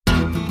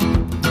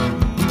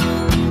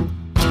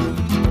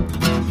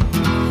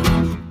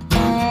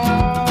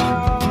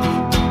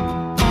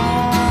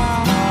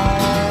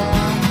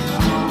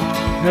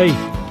Hey,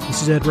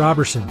 this is Ed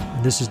Robertson,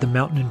 and this is the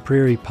Mountain and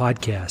Prairie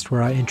podcast,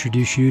 where I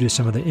introduce you to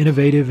some of the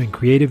innovative and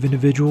creative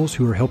individuals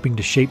who are helping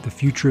to shape the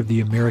future of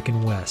the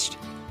American West.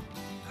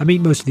 I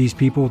meet most of these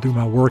people through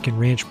my work in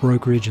ranch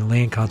brokerage and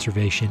land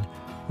conservation,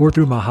 or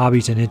through my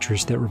hobbies and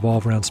interests that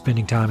revolve around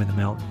spending time in the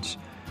mountains.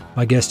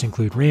 My guests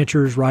include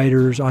ranchers,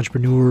 writers,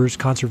 entrepreneurs,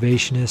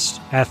 conservationists,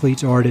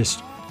 athletes,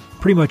 artists,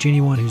 pretty much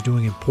anyone who's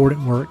doing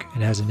important work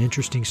and has an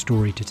interesting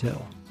story to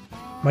tell.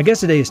 My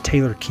guest today is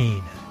Taylor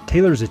Keene.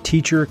 Taylor is a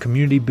teacher,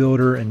 community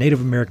builder, and Native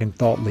American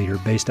thought leader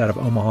based out of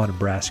Omaha,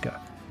 Nebraska.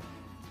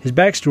 His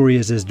backstory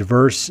is as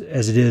diverse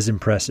as it is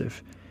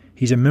impressive.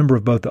 He's a member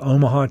of both the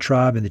Omaha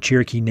tribe and the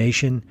Cherokee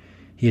Nation.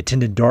 He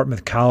attended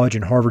Dartmouth College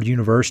and Harvard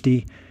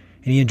University,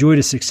 and he enjoyed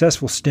a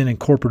successful stint in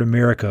corporate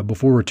America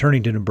before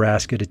returning to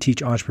Nebraska to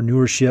teach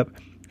entrepreneurship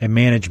and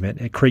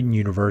management at Creighton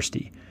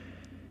University.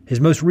 His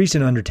most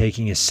recent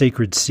undertaking is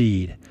Sacred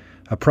Seed,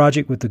 a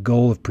project with the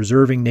goal of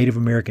preserving Native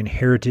American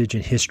heritage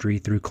and history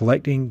through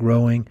collecting,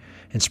 growing,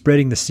 and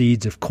spreading the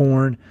seeds of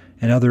corn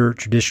and other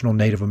traditional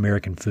Native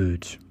American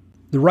foods.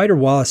 The writer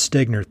Wallace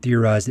Stegner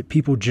theorized that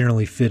people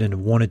generally fit into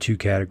one of two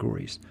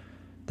categories.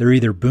 They're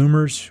either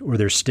boomers or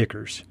they're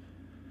stickers.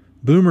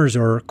 Boomers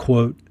are,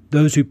 quote,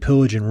 those who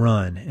pillage and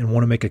run and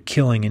want to make a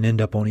killing and end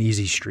up on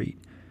Easy Street.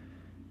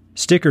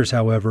 Stickers,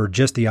 however, are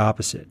just the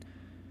opposite.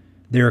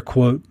 They are,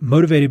 quote,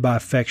 motivated by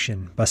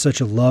affection, by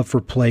such a love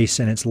for place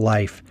and its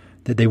life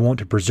that they want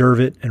to preserve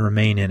it and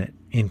remain in it,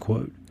 end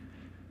quote.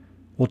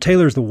 Well,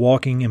 Taylor's the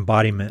walking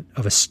embodiment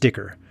of a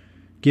sticker.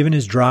 Given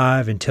his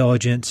drive,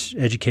 intelligence,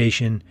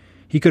 education,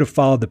 he could have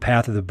followed the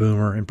path of the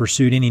boomer and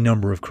pursued any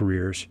number of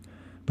careers.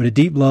 But a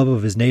deep love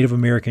of his Native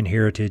American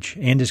heritage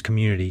and his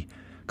community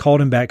called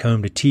him back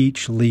home to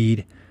teach,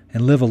 lead,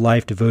 and live a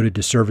life devoted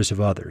to service of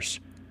others.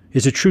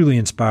 It's a truly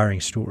inspiring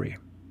story.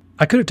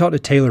 I could have talked to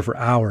Taylor for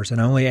hours, and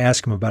I only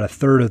asked him about a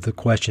third of the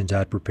questions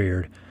I'd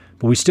prepared,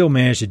 but we still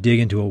managed to dig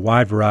into a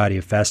wide variety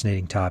of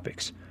fascinating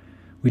topics.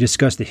 We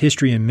discussed the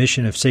history and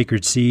mission of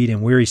Sacred Seed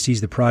and where he sees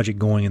the project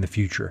going in the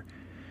future.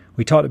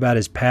 We talked about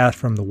his path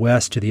from the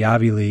West to the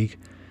Ivy League,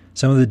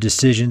 some of the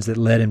decisions that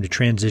led him to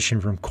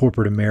transition from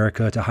corporate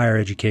America to higher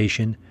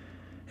education,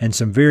 and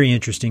some very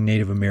interesting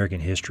Native American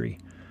history.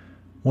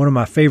 One of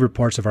my favorite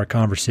parts of our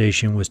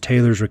conversation was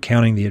Taylor's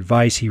recounting the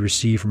advice he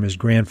received from his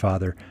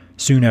grandfather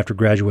soon after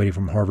graduating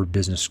from Harvard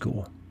Business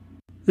School.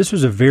 This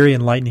was a very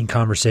enlightening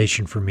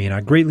conversation for me, and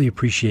I greatly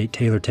appreciate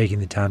Taylor taking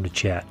the time to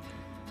chat.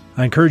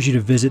 I encourage you to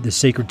visit the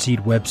Sacred Seed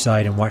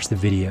website and watch the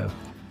video.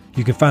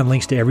 You can find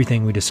links to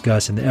everything we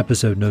discuss in the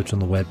episode notes on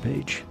the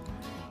webpage.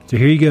 So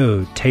here you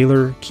go,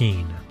 Taylor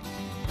Keene.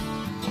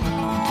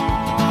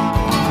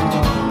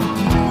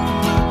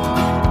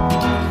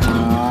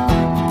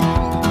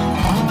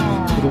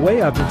 The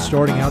way I've been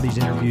starting out these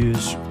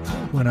interviews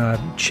when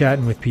I'm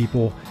chatting with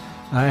people,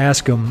 I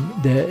ask them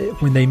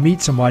that when they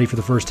meet somebody for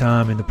the first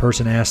time and the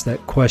person asks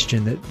that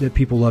question that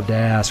people love to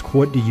ask,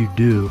 what do you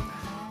do?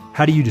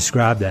 How do you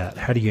describe that?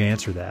 How do you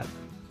answer that?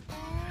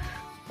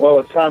 Well,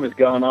 as time has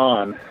gone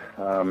on,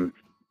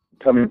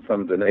 coming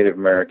from the Native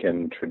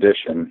American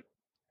tradition,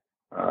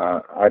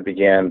 I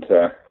began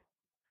to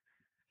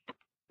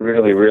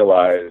really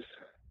realize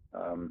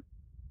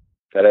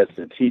that as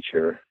a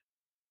teacher,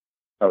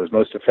 I was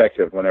most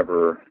effective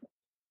whenever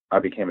I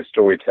became a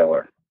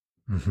storyteller.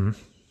 Mm-hmm.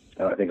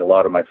 And I think a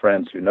lot of my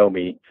friends who know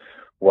me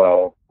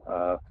well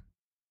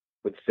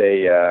would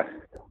say,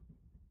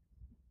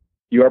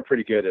 you are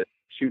pretty good at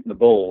shooting the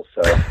bull,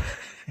 so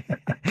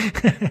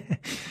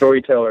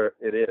storyteller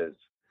it is.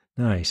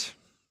 Nice.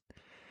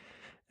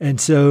 And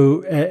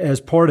so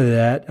as part of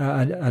that,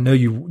 I know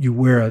you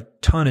wear a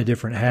ton of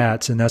different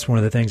hats, and that's one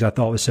of the things I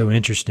thought was so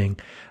interesting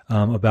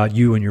about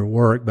you and your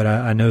work. But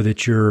I know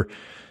that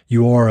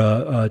you are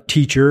a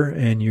teacher,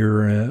 and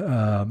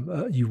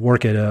you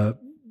work at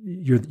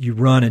you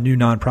run a new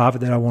nonprofit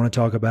that I want to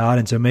talk about.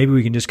 And so maybe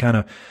we can just kind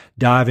of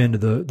dive into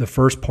the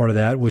first part of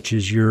that, which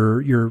is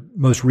your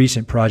most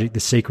recent project, the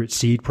Sacred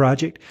Seed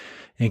Project.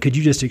 And could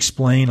you just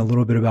explain a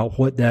little bit about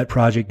what that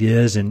project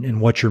is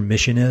and what your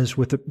mission is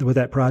with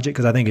that project?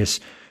 Because I think it's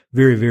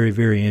very, very,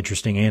 very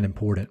interesting and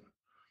important.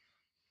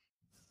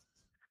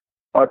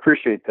 Well, I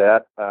appreciate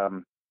that.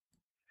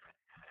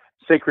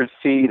 Sacred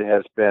Seed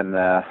has been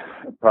a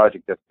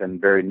project that's been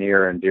very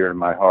near and dear to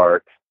my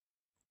heart.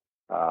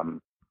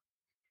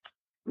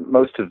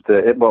 Most of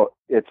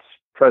its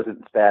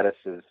present status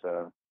is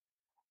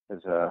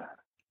a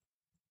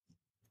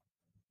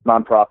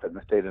nonprofit in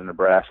the state of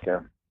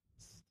Nebraska,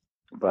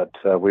 but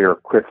we are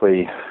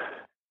quickly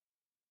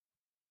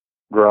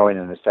growing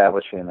and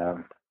establishing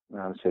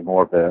I would say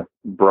more of a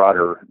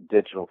broader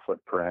digital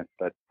footprint.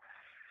 But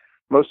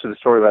most of the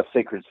story about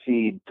Sacred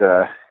Seed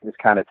is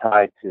kind of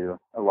tied to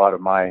a lot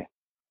of my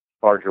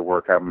larger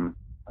work. I'm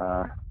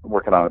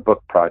working on a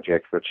book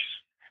project, which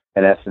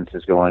in essence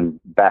is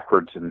going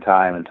backwards in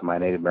time into my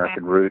Native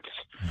American roots,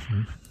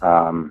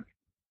 trying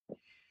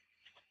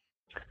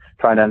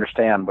to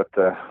understand what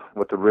the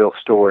real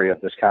story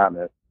of this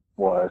continent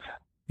was.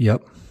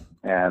 Yep.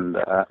 And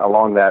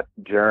along that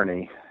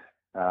journey,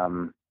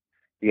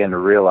 began to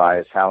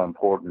realize how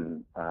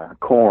important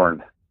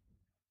corn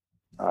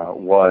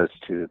was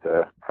to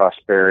the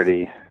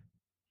prosperity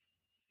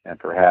and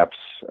perhaps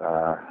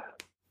some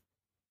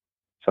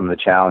of the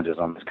challenges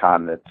on this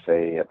continent,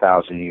 say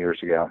 1,000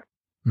 years ago.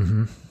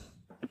 Mm-hmm.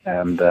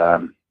 And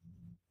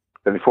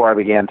but before I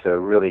began to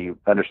really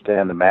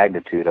understand the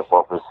magnitude of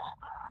what was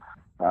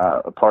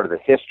a part of the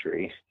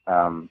history,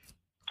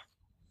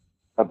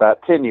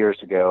 about 10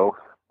 years ago,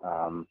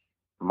 one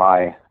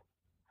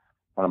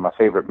of my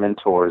favorite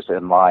mentors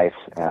in life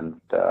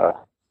and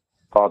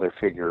father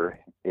figure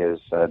is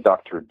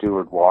Dr.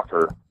 Deward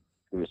Walker,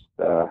 who's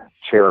the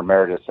chair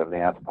emeritus of the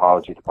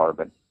anthropology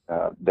department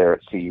there at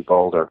CU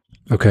Boulder.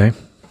 Okay.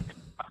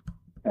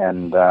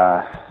 And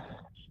I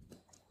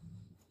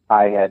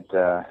had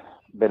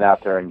been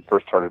out there and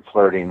first started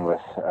flirting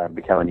with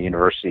becoming a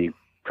university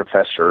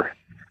professor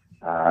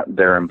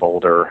there in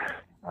Boulder.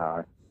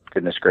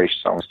 Goodness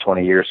gracious, almost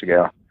 20 years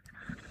ago.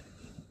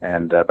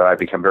 And but I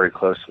became very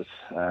close with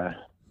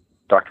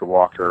Dr.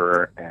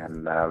 Walker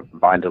and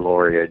Vine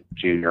Deloria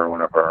Jr.,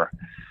 one of our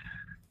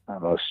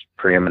most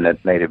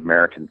preeminent Native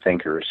American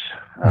thinkers,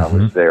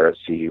 was there at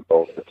CU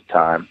Boulder at the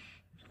time.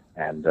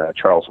 And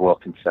Charles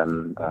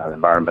Wilkinson,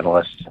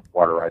 environmentalist,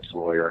 water rights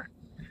lawyer,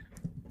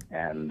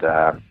 and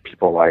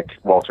people like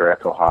Walter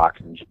Echo Hawk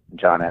and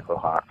John Echo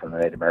Hawk from the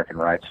Native American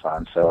Rights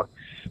Fund. So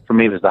for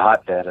me, it was the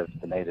hotbed of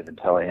the Native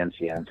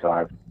intelligentsia, and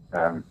so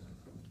I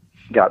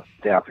got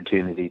the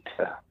opportunity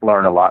to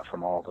learn a lot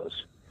from all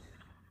those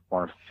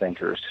wonderful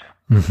thinkers.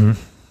 Mm-hmm.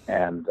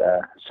 And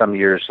some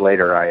years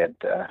later, I had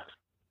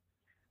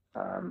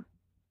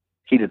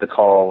heeded the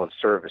call of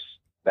service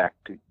back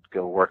to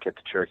go work at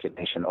the Cherokee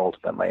Nation.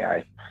 Ultimately,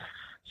 I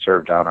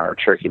served on our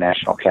Cherokee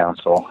National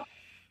Council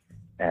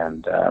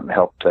and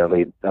helped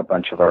lead a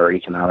bunch of our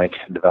economic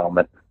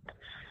development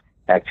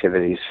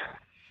activities.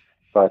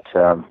 But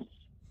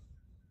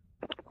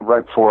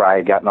right before I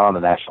had gotten on the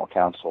National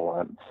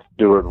Council,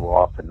 Deward will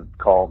often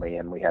call me,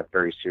 and we have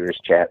very serious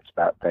chats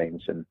about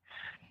things. And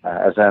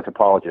as an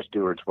anthropologist,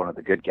 Deward's one of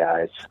the good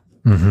guys,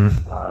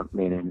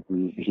 meaning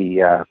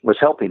he was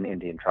helping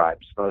Indian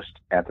tribes. Most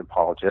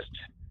anthropologists,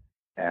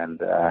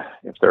 and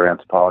if there are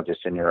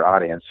anthropologists in your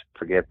audience,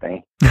 forgive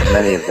me,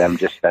 many of them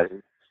just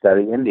study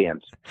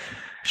Indians.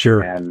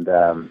 Sure. And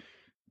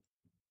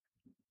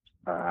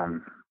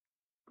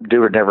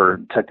Deward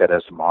never took that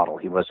as a model.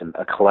 He wasn't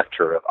a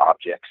collector of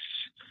objects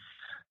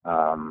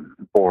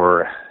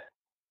or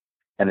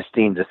an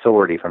esteemed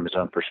authority from his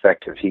own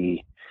perspective.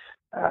 He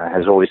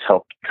has always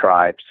helped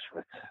tribes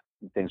with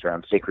things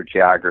around sacred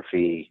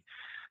geography,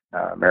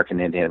 American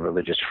Indian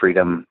religious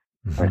freedom,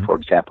 like, for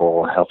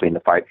example, helping to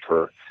fight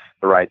for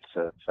the rights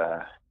of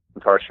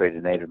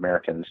incarcerated Native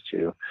Americans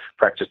to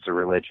practice their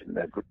religion,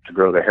 to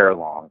grow their hair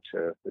long,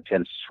 to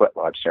attend sweat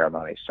lodge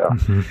ceremonies. So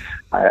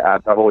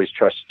I've always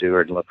trusted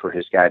Deward and looked for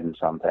his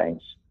guidance on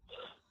things.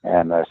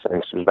 And so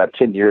it was about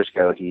 10 years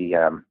ago, he,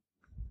 one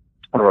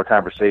of our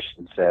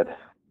conversations said,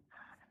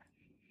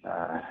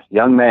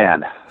 young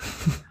man,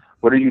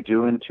 what are you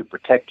doing to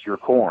protect your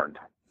corn?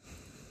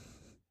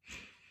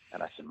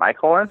 And I said, my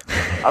corn?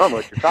 I don't know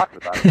what you're talking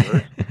about,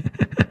 Deward.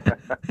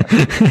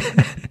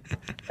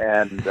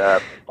 And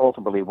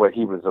ultimately what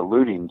he was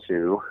alluding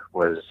to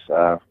was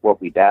what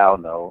we now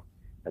know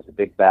as a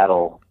big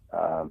battle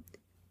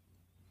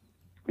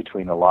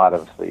between a lot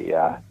of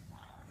the,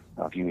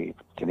 if you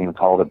can even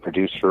call them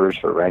producers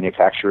or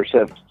manufacturers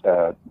of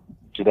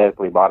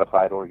genetically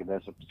modified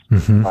organisms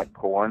like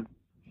corn.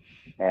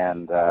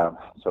 And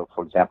so,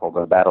 for example,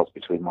 the battles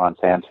between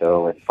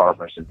Monsanto and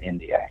farmers in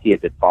India, he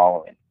had been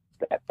following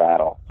that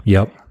battle.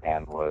 Yep.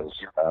 And was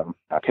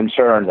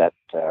concerned that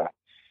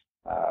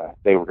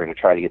they were going to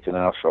try to get the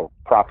intellectual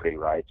property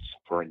rights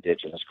for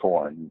indigenous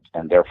corn,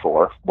 and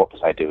therefore, what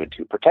was I doing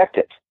to protect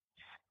it?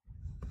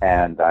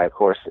 And I, of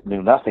course,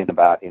 knew nothing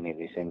about any of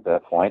these things at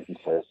that point, and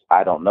says,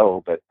 I don't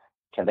know, but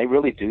can they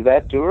really do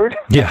that, Deward?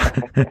 Yeah.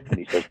 And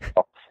he says,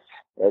 well,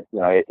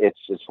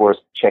 it's worth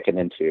checking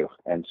into.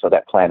 And so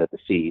that planted the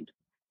seed,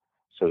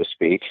 so to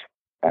speak.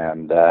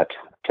 And a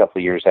couple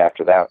of years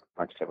after that,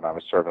 like I said, when I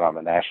was serving on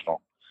the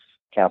National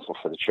Council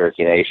for the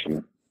Cherokee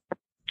Nation,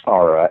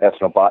 our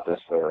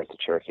ethnobotanist there at the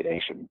Cherokee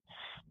Nation,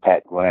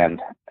 Pat Glenn,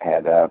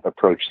 had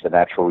approached the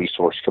Natural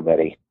Resource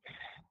Committee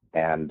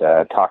and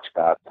talked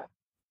about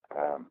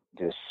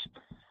this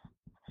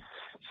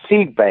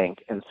seed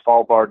bank in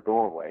Svalbard,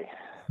 Norway.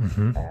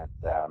 And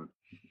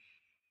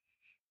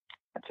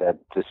I said,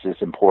 this is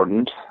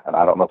important, and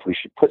I don't know if we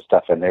should put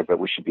stuff in there, but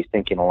we should be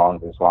thinking along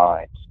those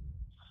lines.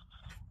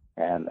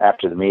 And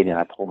after the meeting,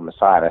 I pulled him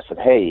aside. I said,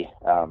 hey,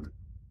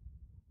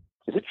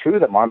 is it true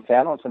that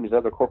Monsanto and some of these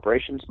other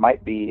corporations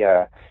might be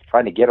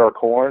trying to get our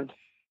corn?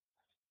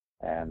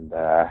 And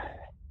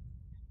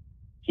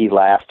he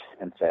laughed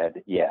and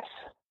said, yes.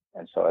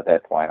 And so at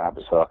that point, I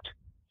was hooked.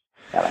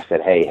 And I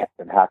said, hey,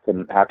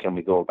 how can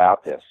we go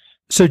about this?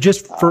 So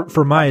just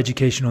for my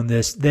education on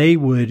this, they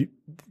would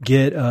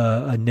get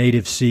a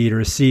native seed or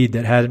a seed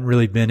that hadn't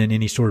really been in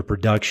any sort of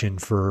production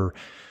for,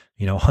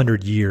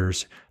 100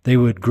 years. They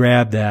would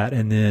grab that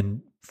and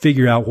then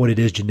figure out what it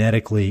is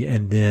genetically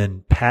and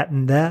then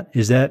patent that.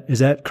 Is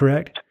that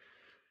correct?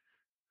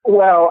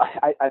 Well,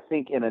 I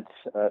think in its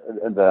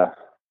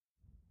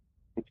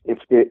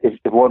if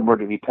one were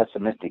to be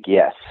pessimistic,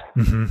 yes.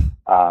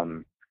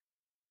 Mm-hmm.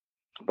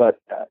 But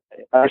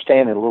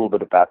understanding a little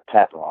bit about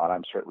patent law, and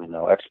I'm certainly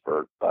no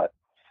expert, but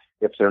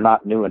if they're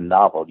not new and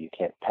novel, you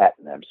can't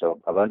patent them. So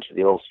a bunch of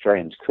the old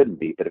strains couldn't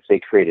be, but if they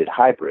created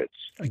hybrids.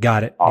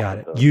 Got it.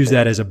 Use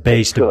that as a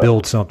base to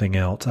build something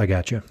else. I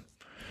got you.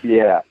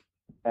 Yeah.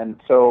 And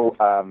so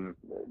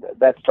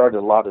that started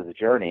a lot of the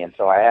journey. And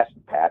so I asked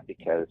Pat,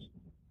 because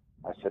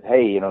I said,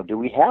 hey, do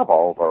we have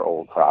all of our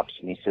old crops?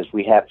 And he says,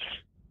 we have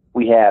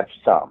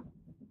some.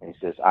 And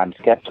he says, I'm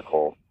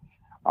skeptical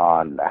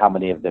on how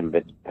many of them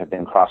have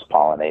been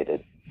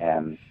cross-pollinated.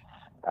 And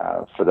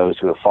for those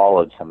who have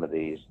followed some of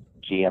these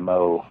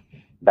GMO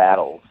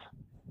battles,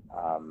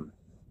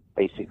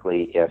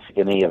 basically, if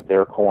any of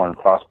their corn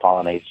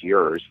cross-pollinates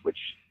yours, which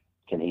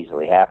can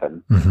easily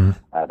happen, mm-hmm.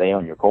 They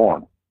own your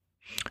corn.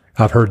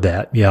 I've heard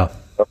that, yeah.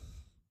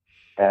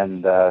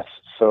 And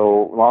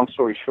so, long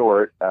story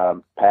short,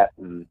 Pat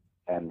and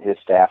his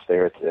staff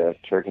there at the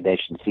Cherokee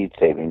Nation Seed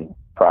Saving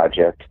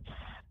Project,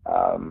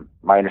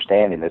 my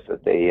understanding is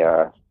that they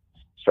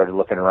started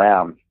looking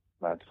around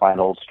to find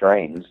old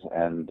strains,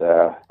 and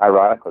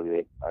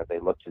ironically, they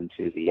looked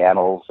into the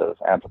annals of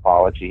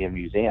anthropology and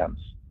museums,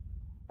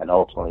 and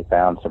ultimately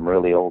found some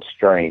really old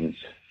strains,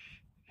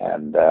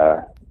 and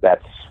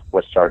that's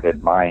what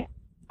started my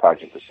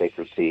project with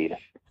Sacred Seed.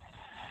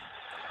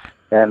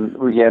 And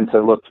we began to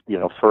look,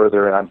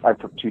 further, and I'm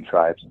from two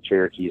tribes, the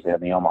Cherokees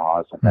and the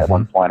Omahas, and at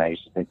one point I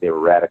used to think they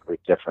were radically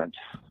different,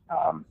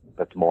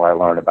 but the more I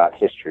learn about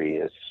history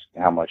is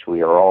how much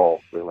we are all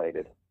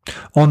related.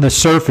 On the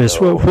surface,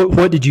 so,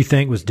 what did you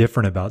think was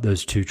different about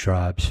those two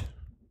tribes?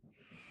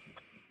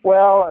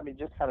 Well, I mean,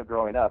 just kind of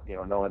growing up,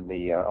 knowing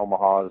the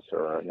Omahas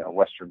or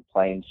Western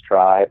Plains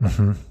tribe,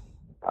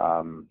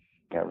 mm-hmm.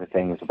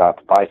 Everything was about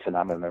the bison.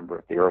 I'm a member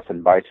of the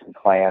Earthen Bison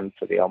clan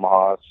for the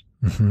Omahas,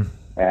 mm-hmm.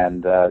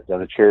 and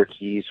the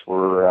Cherokees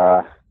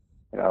were,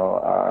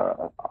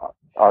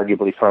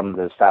 arguably from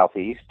the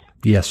southeast.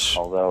 Yes.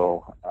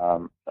 Although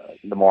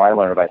the more I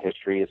learn about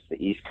history, it's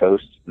the East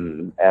Coast,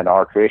 and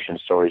our creation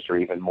stories are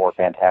even more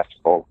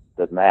fantastical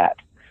than that.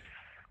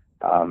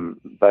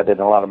 But in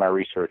a lot of my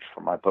research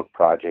for my book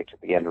project, I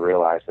began to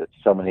realize that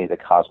so many of the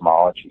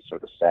cosmologies are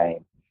the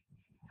same.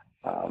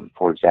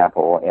 For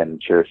example, in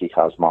Cherokee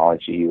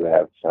cosmology, you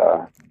have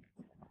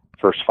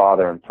first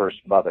father and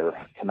first mother.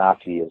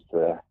 Kanati is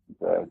the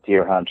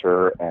deer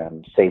hunter,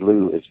 and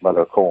Selu is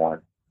Mother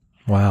Corn.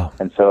 Wow.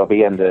 And so I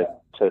began to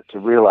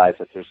realize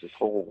that there's this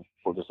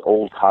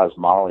old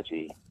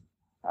cosmology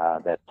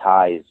that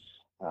ties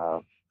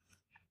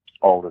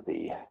all of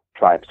the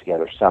tribes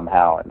together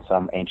somehow in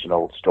some ancient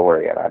old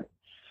story, and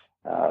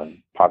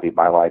I'm probably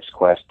my life's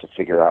quest to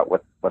figure out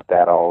what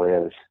that all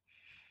is.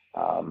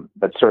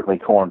 But certainly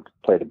corn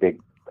played a big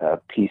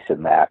piece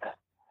in that.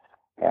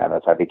 And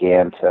as I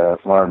began to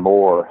learn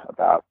more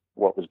about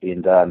what was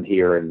being done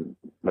here in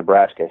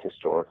Nebraska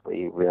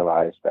historically,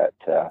 realized that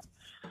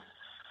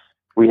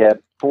we had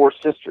four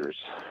sisters.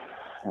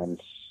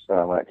 And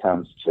when it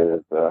comes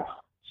to the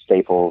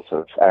staples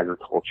of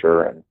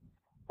agriculture, and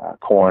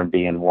corn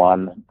being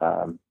one,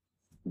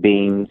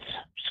 beans,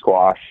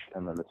 squash,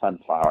 and then the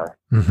sunflower.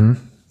 Mm-hmm.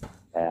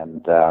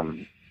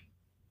 And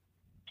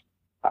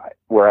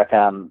where I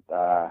found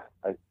a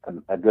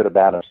good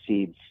amount of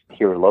seeds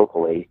here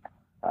locally,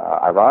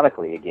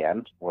 ironically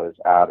again, was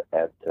out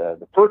at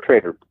the Fur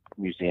Trader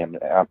Museum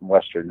out in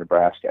western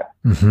Nebraska,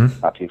 mm-hmm.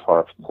 not too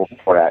far from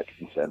Fort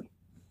Atkinson.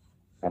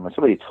 And when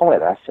somebody told me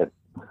that, I said,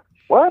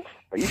 "What?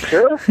 Are you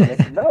sure?" And they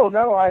said,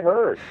 No, I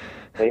heard.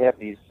 They have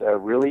these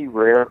really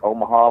rare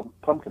Omaha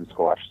pumpkin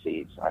squash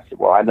seeds. I said,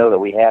 well, I know that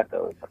we had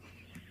those.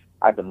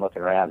 I've been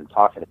looking around and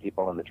talking to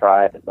people in the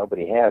tribe, and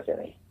nobody has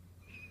any.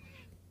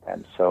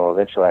 And so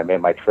eventually I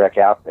made my trek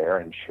out there,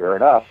 and sure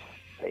enough,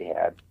 they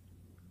had,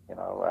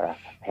 a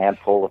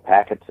handful of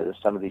packets of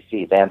some of these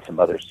seeds and some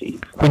other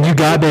seeds. When you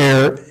got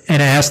there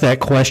and asked that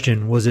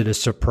question, was it a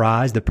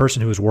surprise? The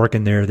person who was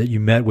working there that you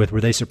met with,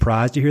 were they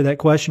surprised to hear that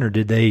question, or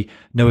did they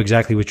know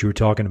exactly what you were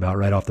talking about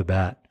right off the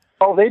bat?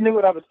 Oh, they knew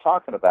what I was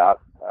talking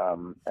about,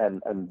 and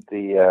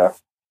the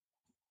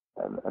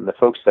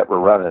folks that were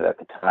running it at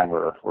the time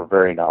were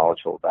very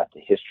knowledgeable about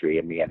the history,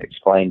 and began to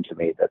explain to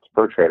me that the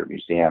Fur Trader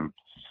Museum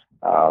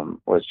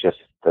was just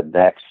the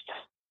next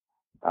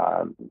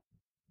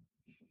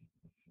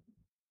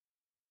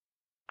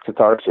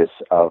catharsis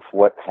of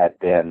what had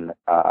been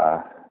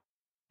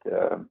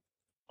the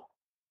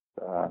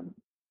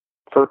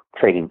fur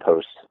trading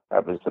post.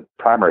 That was the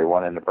primary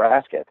one in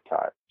Nebraska at the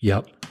time.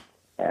 Yep.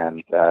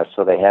 And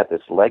so they had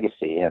this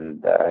legacy,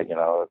 and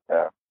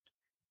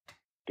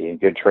being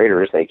good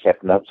traders, they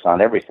kept notes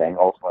on everything.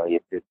 Ultimately,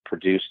 it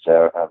produced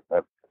a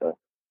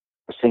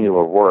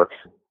singular work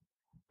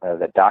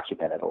that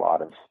documented a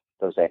lot of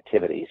those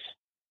activities.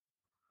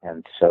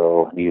 And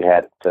so you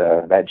had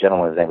that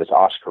gentleman, his name was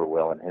Oscar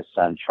Will, and his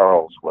son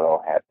Charles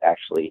Will had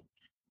actually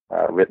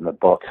written the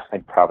book, I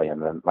think probably in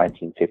the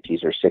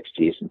 1950s or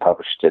 60s, and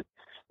published it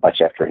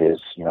much after his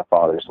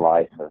father's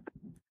life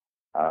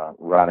of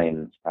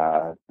running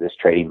this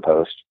trading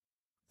post.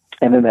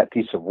 And in that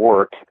piece of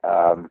work,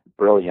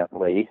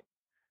 brilliantly,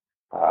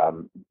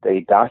 they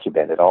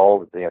documented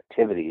all of the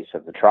activities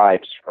of the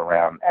tribes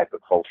around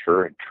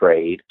agriculture and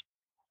trade.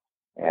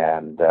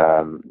 And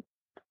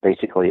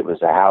basically it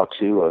was a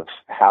how-to of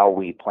how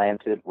we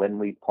planted, when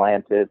we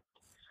planted,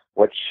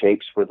 what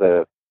shapes were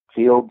the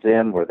fields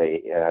in, were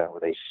they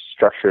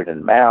structured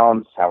in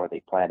mounds, how were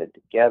they planted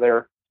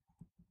together,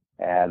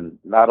 and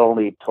not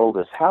only told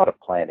us how to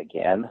plant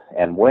again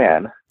and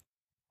when,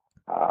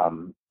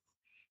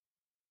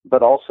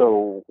 but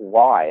also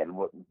why and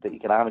what the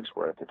economics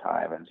were at the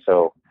time. And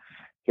so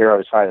here I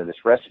was finding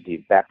this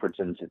recipe backwards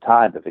into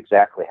time of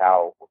exactly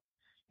how,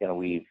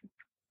 we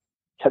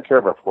took care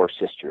of our four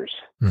sisters,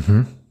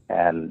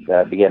 and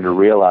began to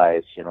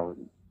realize,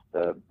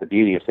 the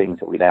beauty of things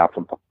that we now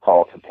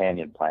call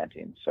companion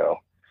planting. So,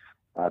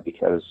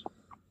 because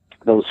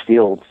those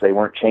fields, they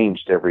weren't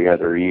changed every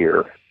other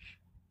year.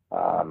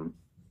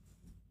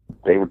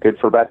 They were good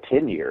for about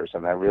 10 years.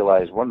 And I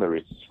realized one of the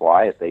reasons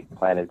why is they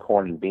planted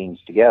corn and beans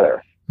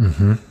together.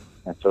 And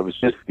so it was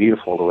just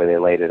beautiful the way they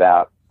laid it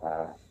out.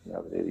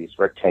 These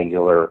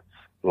rectangular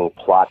little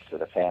plots that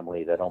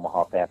that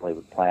Omaha family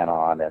would plant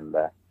on, and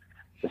the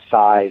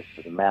size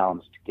of the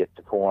mounds to get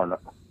the corn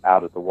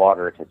out of the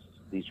water, because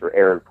these were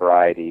arid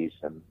varieties,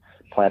 and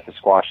plant the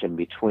squash in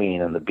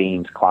between, and the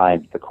beans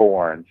climbed the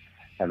corn,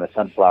 and the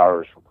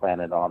sunflowers were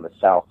planted on the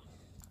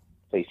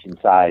south-facing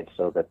side,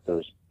 so that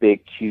those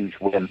big, huge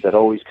winds that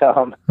always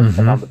come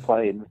on the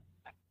plains,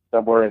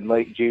 somewhere in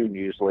late June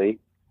usually,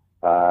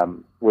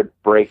 would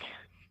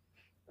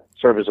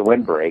serve as a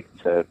windbreak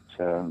so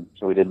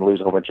we didn't lose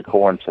a whole bunch of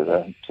corn to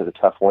the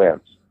tough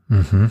winds.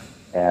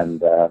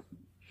 And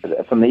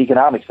from the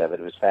economics of it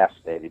was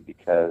fascinating,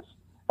 because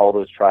all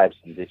those tribes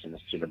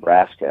indigenous to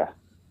Nebraska,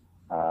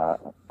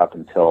 up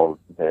until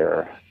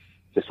their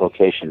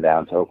dislocation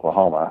down to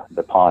Oklahoma,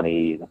 the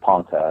Pawnee, the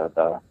Ponca,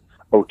 the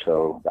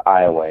Oto, the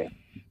Iowa,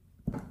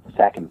 the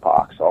Sac and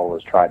Fox, all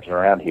those tribes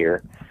around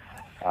here,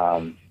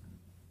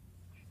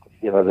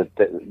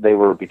 they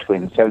were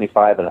between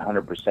 75 and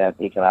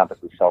 100%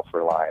 economically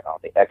self-reliant on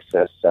the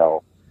excess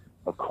sale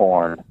of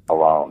corn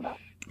alone.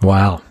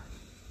 Wow.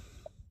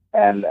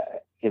 And,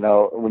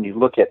 when you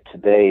look at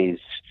today's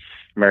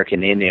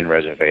American Indian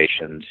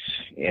reservations,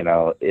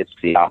 it's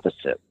the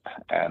opposite.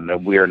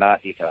 And we're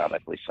not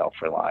economically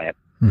self-reliant.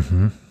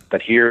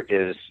 But here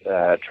is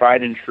a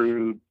tried and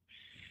true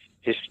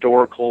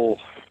historical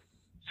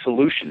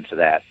solution to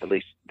that. At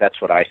least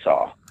that's what I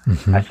saw.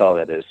 I saw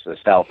that as a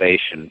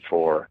salvation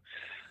for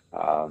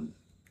all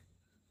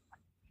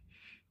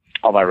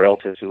my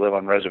relatives who live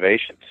on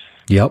reservations.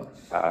 Yep.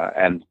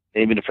 And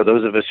even for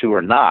those of us who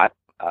are not,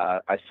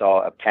 I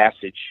saw a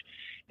passage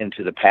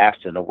into the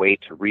past and a way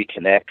to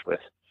reconnect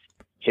with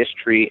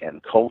history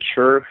and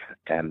culture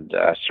and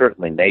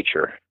certainly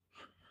nature.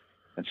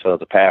 And so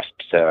the past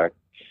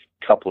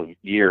couple of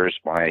years,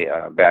 my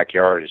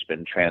backyard has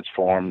been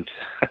transformed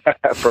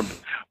from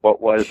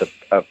what was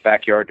a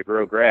backyard to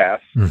grow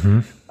grass.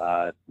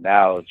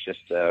 Now it's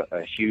just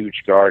a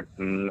huge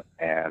garden,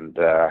 and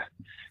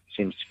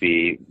seems to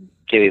be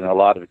getting a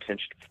lot of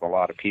attention from a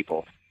lot of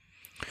people.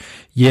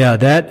 Yeah,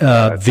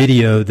 that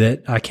video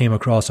that I came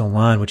across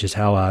online, which is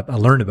how I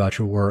learned about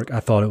your work, I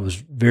thought it was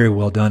very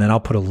well done, and I'll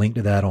put a link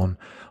to that on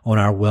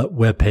our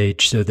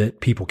webpage so that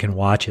people can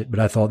watch it. But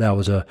I thought that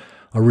was a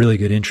really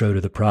good intro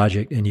to the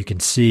project, and you can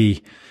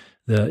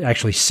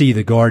actually see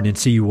the garden and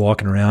see you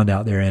walking around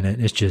out there in it.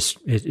 It's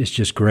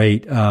just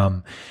great.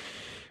 Can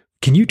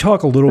you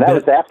talk a little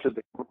bit?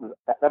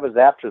 That was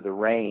after the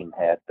rain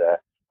had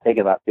taken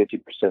about 50%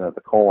 of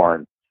the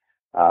corn.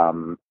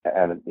 And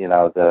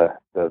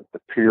the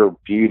pure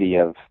beauty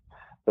of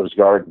those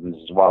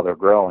gardens while they're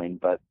growing,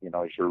 but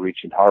as you're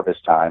reaching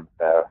harvest time,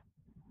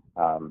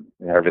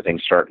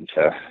 everything's starting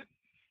to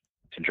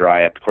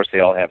dry up. Of course, they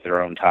all have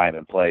their own time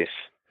and place,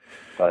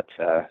 but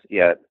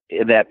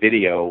in that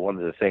video, one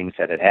of the things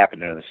that had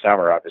happened during the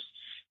summer, I was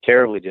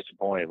terribly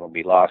disappointed when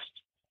we lost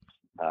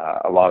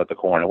a lot of the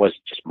corn. It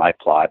wasn't just my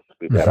plot.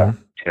 We've got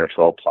 10 or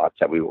 12 plots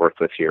that we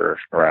worked with here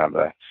around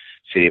the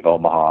city of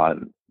Omaha,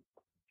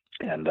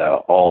 and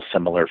all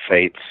similar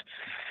fates.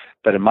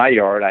 But in my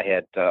yard, I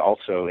had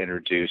also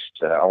introduced,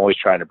 I'm always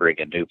trying to bring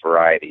in new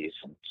varieties.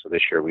 And so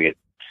this year we had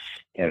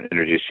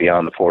introduced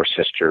Beyond the Four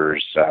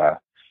Sisters,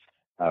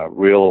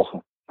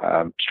 real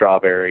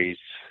strawberries.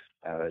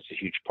 That's a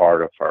huge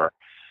part of our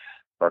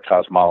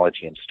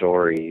cosmology and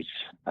stories.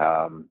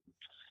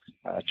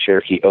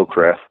 Cherokee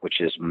okra,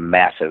 which is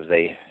massive.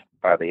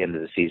 By the end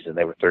of the season,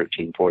 they were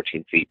 13,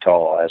 14 feet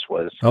tall, as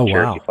was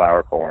Cherokee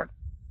flower corn.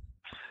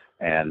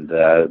 And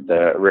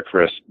the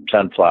Rickfrist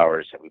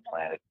sunflowers that we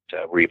planted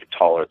were even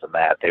taller than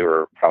that. They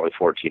were probably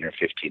 14 or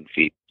 15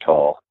 feet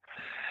tall.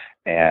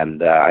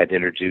 And I'd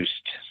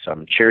introduced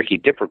some Cherokee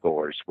dipper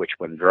gourds, which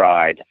when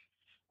dried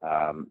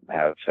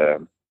have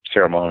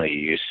ceremonial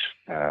use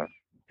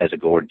as a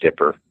gourd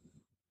dipper.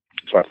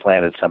 So I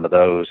planted some of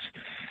those.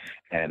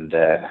 And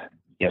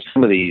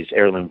some of these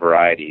heirloom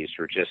varieties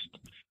were just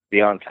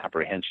beyond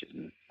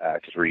comprehension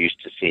because we're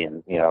used to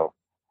seeing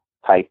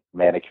tight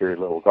manicured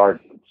little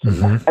gardens.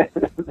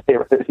 Mm-hmm. They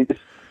were these,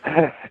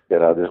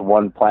 there's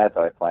one plant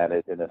that I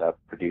planted ended up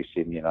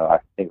producing, I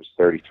think it was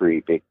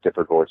 33 big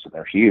dipper gourds, and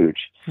they're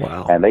huge.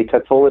 Wow. And they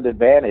took full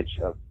advantage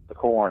of the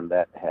corn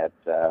that had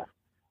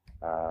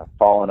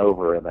fallen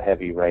over in the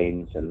heavy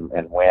rains and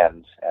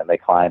winds, and they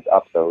climbed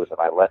up those, and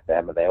I let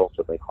them, and they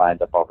ultimately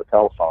climbed up on the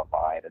telephone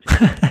line and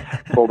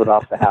pulled it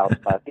off the house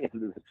by the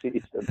end of the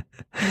season.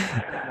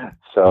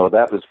 So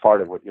that was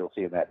part of what you'll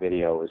see in that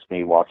video, is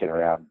me walking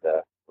around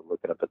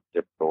looking up at the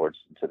dipper gourds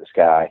into the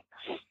sky.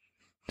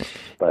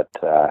 But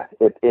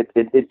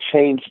it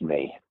changed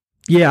me.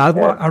 Yeah,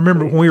 I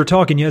remember when we were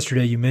talking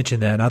yesterday, you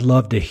mentioned that, and I'd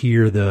love to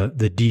hear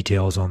the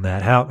details on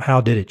that.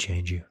 How did it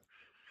change you?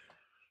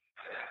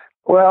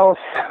 Well,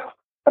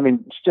 I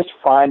mean, just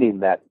finding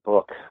that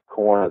book,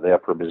 Corn of the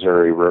Upper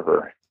Missouri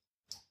River,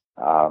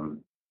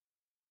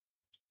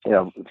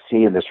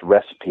 seeing this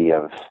recipe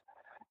of,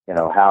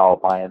 how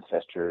my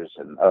ancestors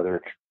and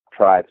other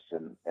tribes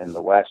in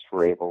the West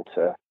were able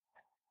to,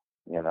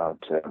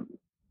 to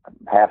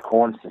have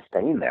corn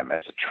sustain them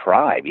as a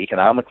tribe,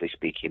 economically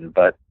speaking.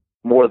 But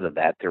more than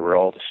that, there were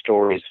all the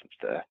stories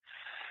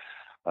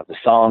of the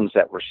songs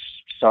that were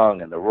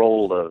sung and the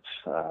role of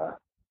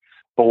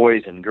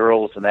boys and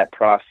girls in that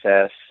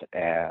process.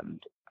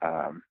 And,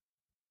 I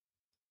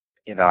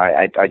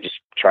just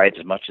tried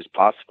as much as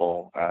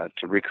possible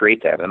to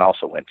recreate that, and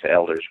also went to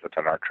elders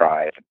within our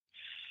tribe.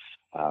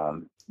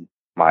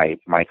 My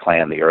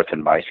clan, the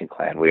Earthen Bison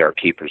clan, we are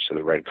keepers of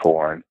the red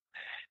corn.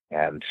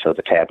 And so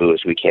the taboo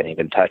is we can't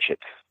even touch it.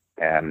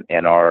 And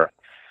in our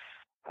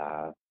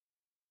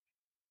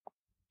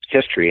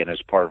history and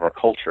as part of our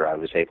culture, I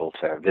was able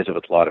to visit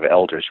with a lot of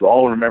elders who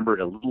all remembered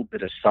a little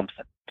bit of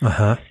something.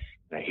 Uh-huh.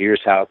 Now,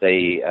 here's how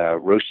they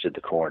roasted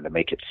the corn to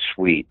make it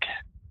sweet.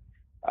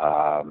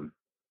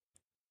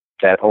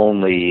 That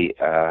only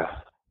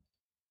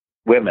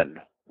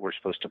women were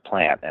supposed to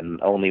plant,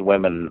 and only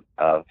women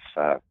of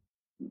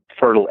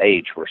fertile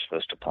age were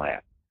supposed to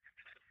plant.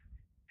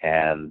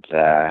 And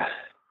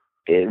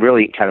it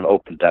really kind of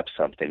opened up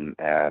something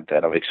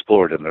that I've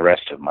explored in the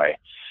rest of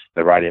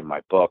the writing of my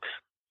book,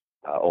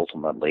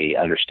 ultimately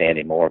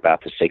understanding more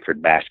about the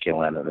sacred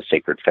masculine and the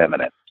sacred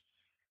feminine.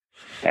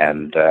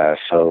 And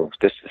so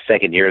this is the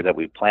second year that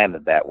we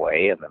planted that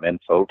way, and the men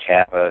folk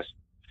have a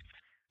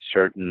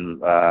certain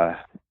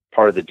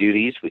part of the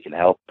duties. We can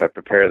help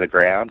prepare the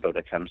ground, but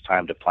when it comes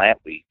time to plant,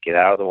 we get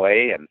out of the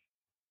way, and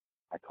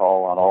I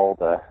call on all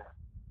the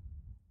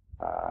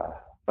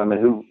women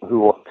who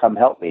will come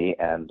help me,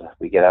 and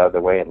we get out of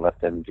the way and let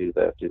them do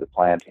the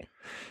planting.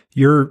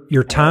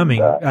 Your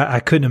timing, I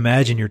couldn't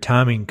imagine your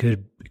timing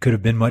could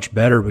have been much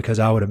better, because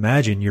I would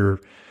imagine you're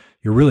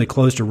really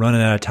close to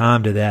running out of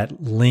time to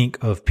that link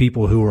of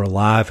people who are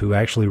alive who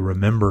actually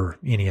remember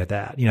any of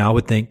that. I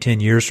would think 10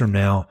 years from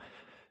now,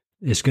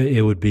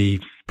 it would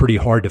be pretty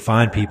hard to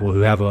find people who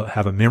have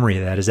a memory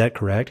of that. Is that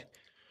correct?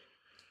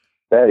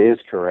 That is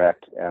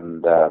correct,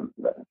 and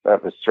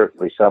that was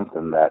certainly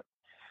something that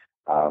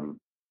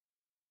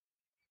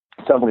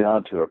stumbling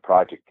onto a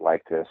project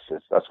like this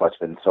that's what's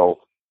been so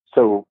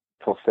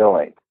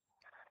fulfilling.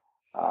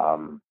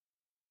 I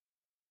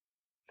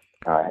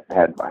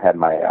had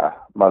my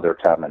mother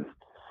come and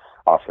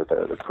offer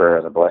the prayer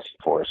and the blessing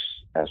for us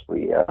as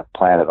we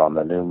planted on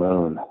the new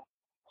moon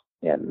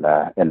in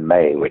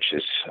May, which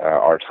is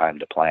our time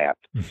to plant.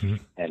 Mm-hmm.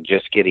 And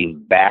just getting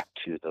back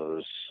to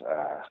those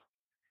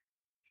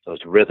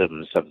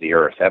rhythms of the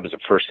earth. That was the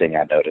first thing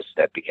I noticed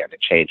that began to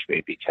change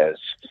me,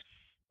 because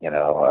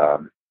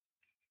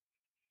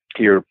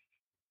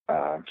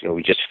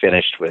we just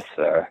finished with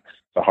the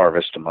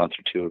harvest a month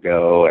or two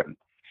ago, and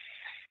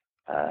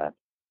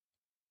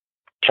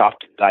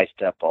chopped and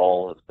diced up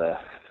all of the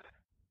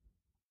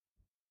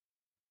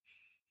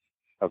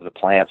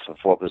plants of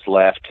what was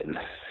left, and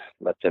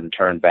let them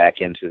turn back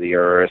into the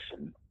earth,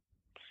 and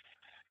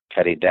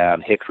cutting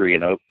down hickory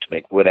and oak to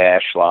make wood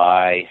ash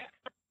lye,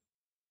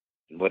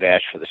 and wood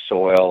ash for the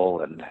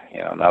soil. And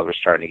now we're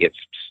starting to get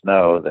some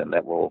snow, then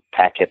that will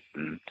pack it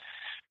and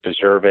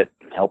preserve it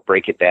and help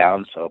break it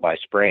down, so by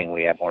spring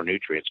we have more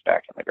nutrients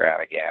back in the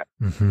ground again.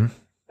 Mm-hmm.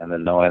 And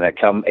then knowing that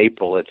come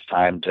April it's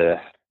time to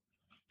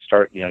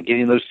start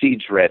getting those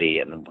seeds ready,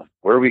 and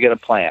where are we going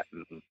to plant,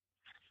 and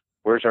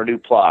where's our new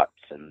plots,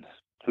 and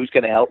who's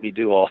going to help me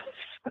do all this?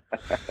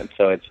 And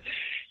so it's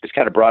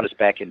kind of brought us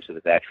back into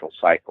the natural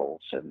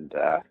cycles, and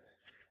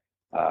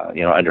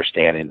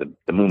understanding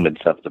the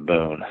movements of the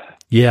moon.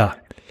 Yeah.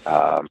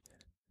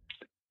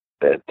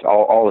 That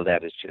all of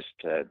that is just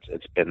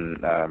it's been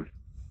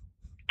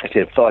I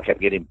feel like I'm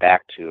getting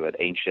back to an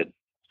ancient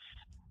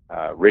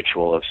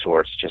ritual of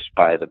sorts, just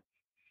by the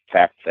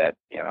fact that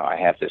I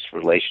have this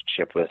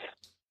relationship with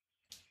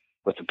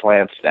the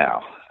plants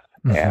now.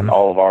 Mm-hmm. And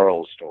all of our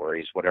old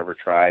stories, whatever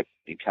tribe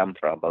you come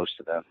from, most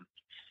of them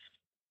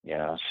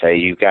say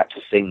you got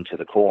to sing to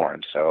the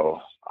corn,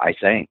 so I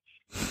sing.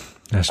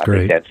 That's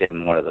great. I think that's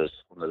in one of those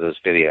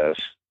videos.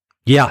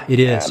 Yeah, it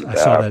is. And I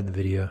saw that in the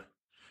video.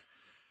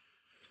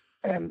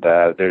 And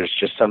there's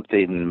just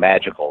something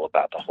magical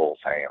about the whole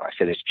thing. And I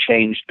said, it's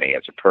changed me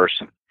as a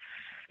person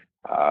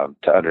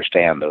to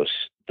understand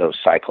those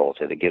cycles,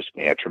 and it gives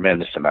me a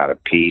tremendous amount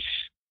of peace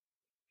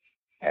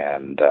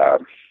and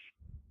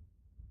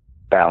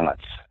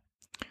balance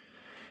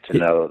to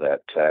know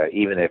that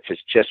even if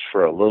it's just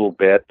for a little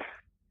bit,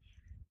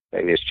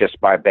 maybe it's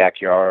just my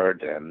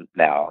backyard, and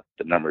now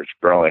the number is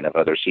growing of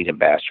other seed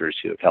ambassadors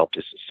who have helped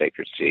us at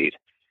Sacred Seed,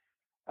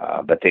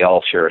 but they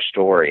all share a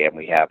story, and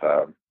we have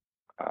a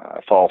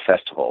fall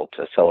festival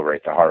to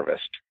celebrate the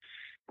harvest.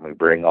 We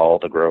bring all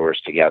the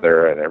growers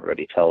together, and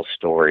everybody tells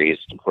stories.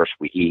 Of course,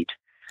 we eat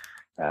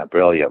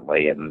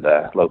brilliantly, and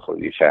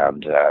locally we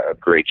found a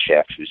great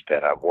chef who's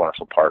been a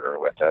wonderful partner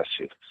with us,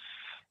 who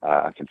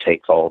can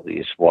take all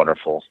these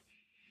wonderful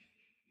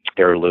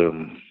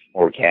heirloom,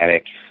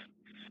 organic,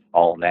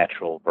 all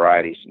natural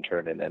varieties and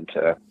turn it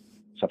into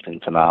something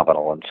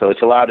phenomenal. And so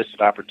it's allowed us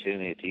an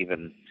opportunity to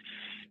even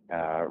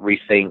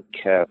rethink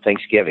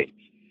Thanksgiving.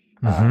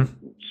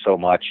 So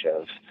much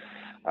of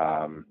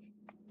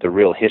the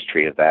real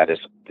history of that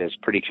is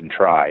pretty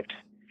contrived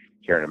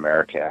here in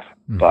America.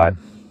 But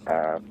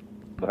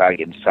without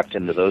getting sucked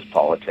into those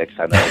politics,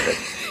 I know that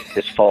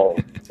this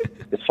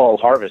fall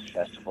harvest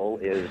festival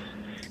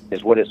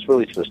is what it's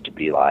really supposed to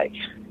be like,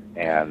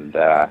 and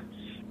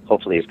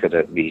hopefully it's going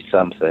to be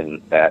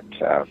something that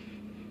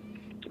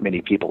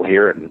many people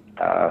here and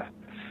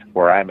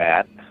where I'm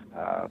at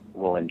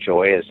will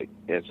enjoy as it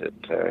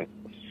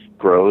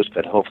grows,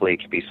 but hopefully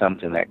it can be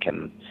something that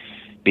can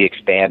be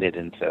expanded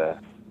into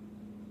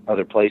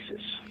other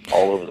places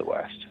all over the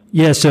West.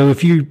 Yeah. So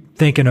if you're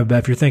thinking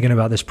about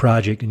this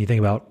project and you think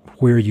about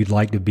where you'd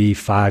like to be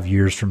 5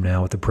 years from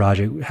now with the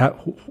project,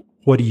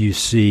 what do you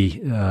see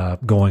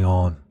going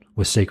on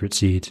with Sacred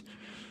Seeds?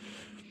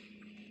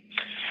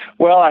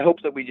 Well, I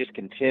hope that we just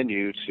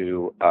continue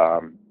to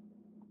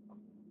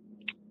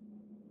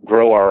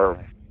grow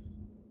our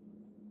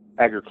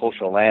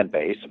agricultural land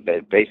base.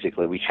 But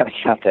basically, we kind of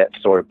got that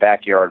sort of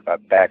backyard by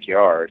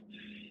backyard.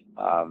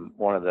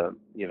 One of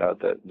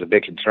the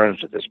big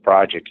concerns with this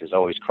project is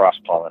always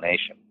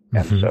cross-pollination,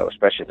 and so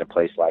especially in a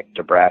place like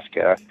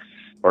Nebraska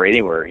or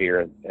anywhere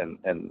here in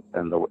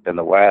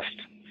the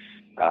West,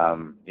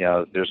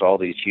 there's all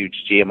these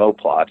huge GMO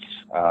plots,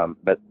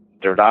 but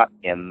they're not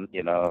in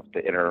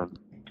the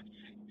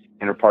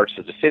inner parts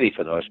of the city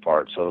for the most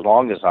part. So as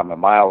long as I'm a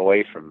mile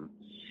away from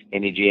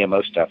any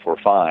GMO stuff, we're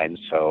fine.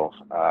 So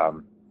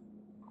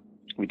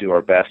we do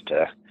our best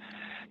to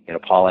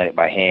pollinate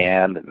by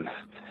hand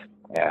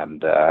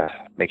and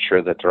make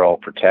sure that they're all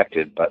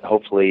protected. But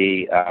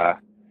hopefully,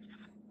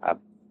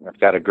 I've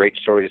got a great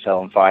story to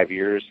tell in 5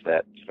 years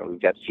that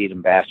we've got seed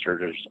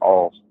ambassadors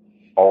all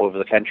over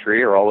the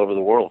country, or all over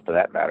the world for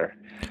that matter,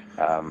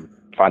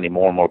 finding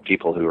more and more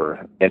people who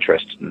are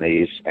interested in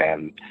these.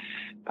 And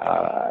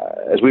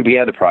as we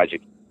began the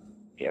project,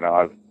 a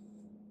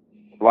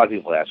lot of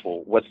people ask,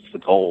 well, what's the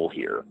goal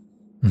here?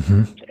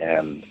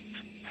 And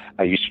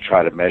I used to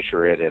try to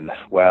measure it in,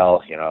 we're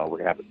going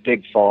to have a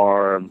big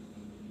farm.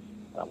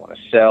 I want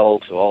to sell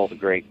to all the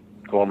great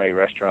gourmet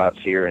restaurants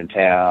here in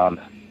town,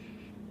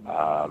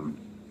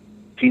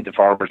 feed the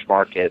farmers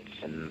markets,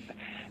 and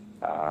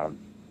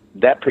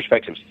that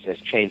perspective has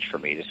changed for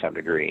me to some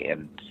degree,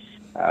 and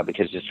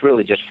because it's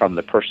really just from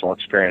the personal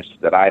experience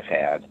that I've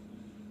had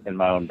in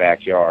my own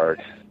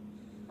backyard,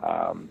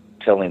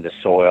 tilling the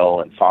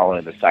soil and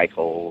following the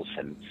cycles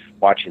and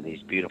watching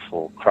these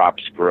beautiful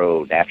crops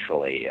grow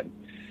naturally, and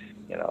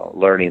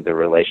learning the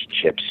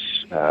relationships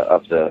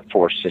of the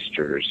four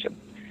sisters, and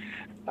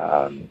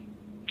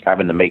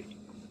having to make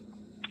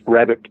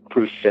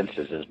rabbit-proof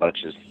fences as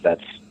much as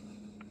that's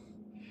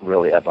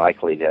really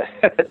unlikely to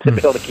be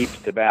able to keep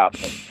them out.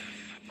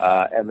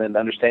 And then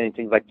understanding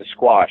things like the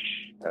squash,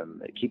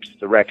 and it keeps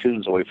the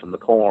raccoons away from the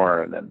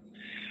corn, and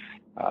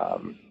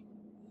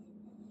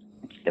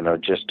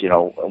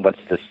once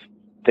this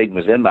thing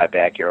was in my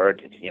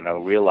backyard,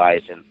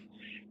 realizing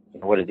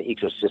what an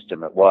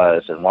ecosystem it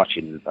was, and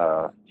watching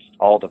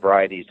all the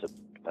varieties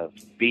of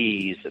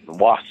bees and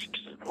wasps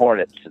and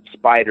hornets and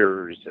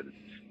spiders and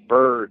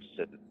birds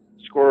and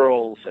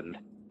squirrels and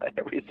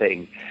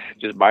everything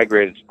just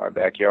migrated to my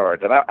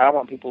backyard. And I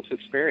want people to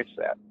experience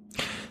that.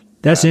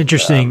 That's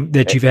interesting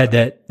that you've had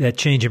that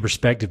change in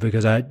perspective,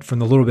 because from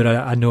the little bit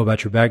I know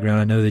about your background,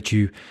 I know that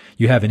you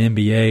have an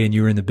MBA and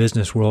you were in the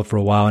business world for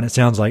a while. And it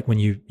sounds like when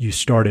you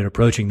started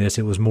approaching this,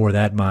 it was more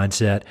that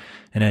mindset.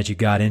 And as you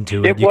got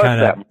into it, you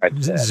kind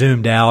of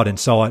zoomed out and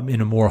saw it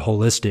in a more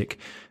holistic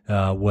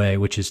way,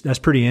 that's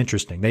pretty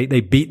interesting.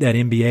 They beat that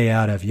MBA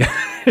out of you.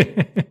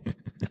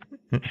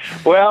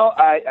 Well,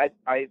 I'd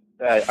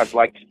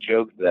like to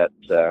joke that,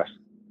 that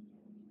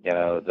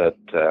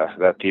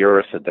the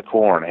earth and the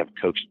corn have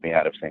coaxed me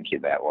out of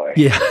thinking that way.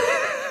 Yeah.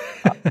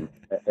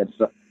 It's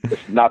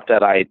not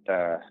that I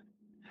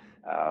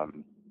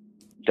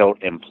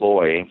don't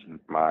employ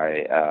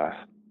my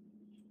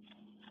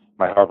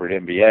my Harvard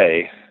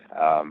MBA.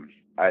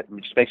 It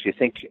just makes me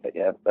think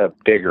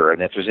bigger.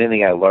 And if there's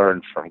anything I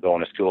learned from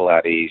going to school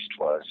out east,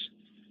 was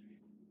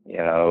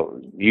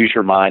use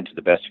your mind to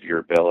the best of your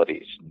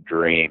abilities,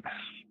 dream.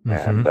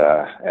 And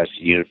as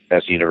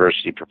a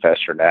university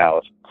professor now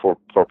of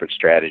corporate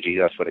strategy,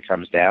 that's what it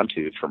comes down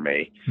to for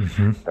me.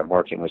 I'm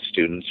working with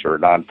students or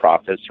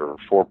nonprofits or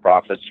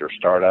for-profits or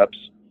startups.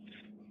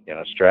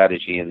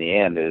 Strategy in the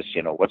end is,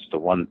 what's the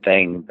one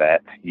thing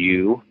that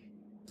you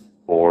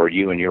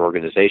and your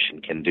organization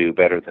can do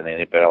better than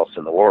anybody else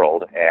in the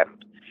world? And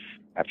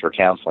after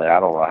counseling, I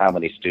don't know how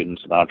many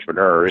students and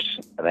entrepreneurs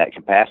in that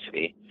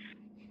capacity,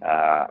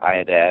 I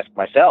had to ask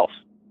myself,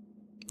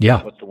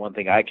 what's the one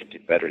thing I can do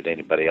better than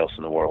anybody else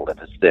in the world? And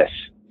it's this.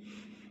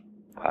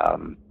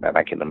 And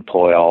I can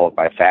employ all of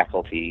my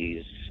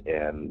faculties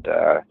and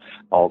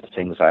all the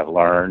things I've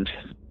learned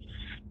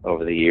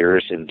over the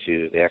years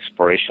into the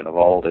exploration of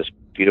all this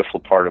beautiful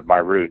part of my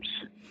roots.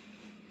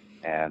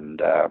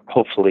 And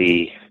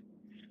hopefully,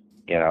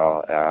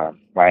 my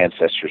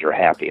ancestors are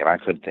happy. And I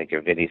couldn't think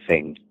of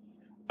anything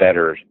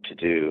better to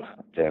do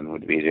than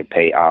would be to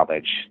pay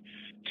homage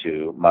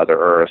to Mother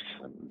Earth,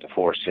 and the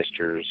Four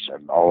Sisters,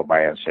 and all of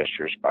my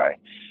ancestors by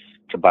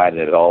combining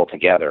it all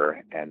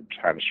together and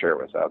trying to share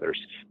it with others.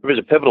 There was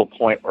a pivotal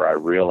point where I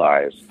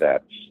realized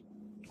that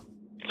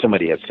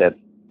somebody had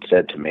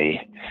said to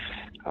me,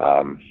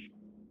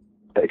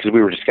 because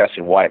we were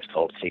discussing why it's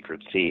called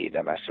Sacred Seed,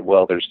 and I said,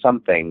 well, there's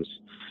some things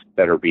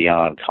that are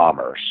beyond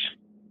commerce.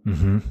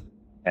 And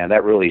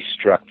that really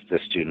struck the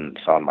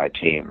students on my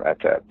team at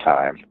that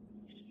time.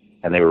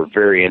 And they were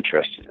very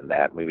interested in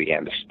that. We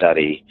began to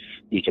study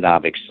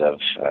economics of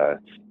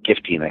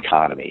gifting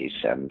economies.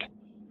 And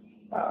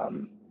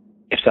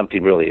if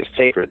something really is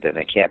sacred, then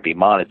it can't be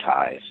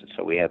monetized. And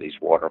so we had these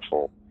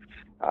wonderful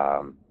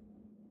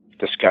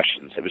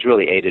discussions. It was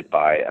really aided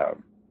by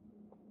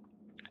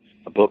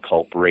a book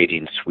called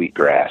Braiding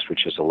Sweetgrass,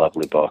 which is a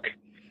lovely book.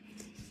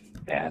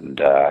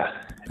 And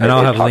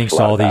I'll have links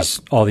to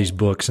all these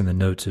books in the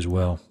notes as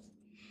well.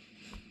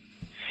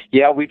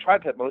 Yeah, we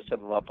tried to put most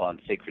of them up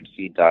on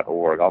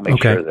sacredseed.org. I'll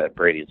make sure that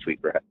Braiding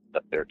Sweetgrass is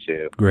up there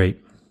too.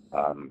 Great.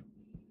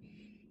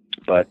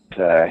 But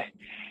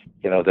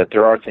that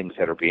there are things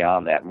that are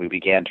beyond that, and we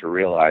began to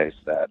realize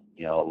that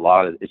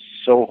it's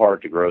so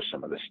hard to grow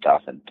some of this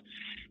stuff, and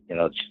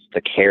just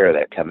the care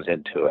that comes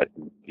into it.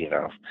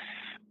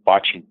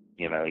 Watching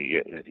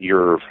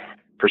your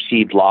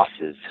perceived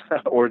losses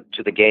or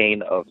to the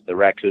gain of the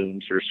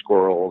raccoons or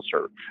squirrels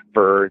or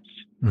birds.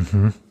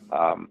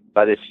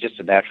 But it's just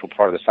a natural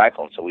part of the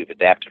cycle. And so we've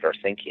adapted our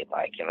thinking.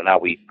 Now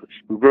we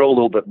grow a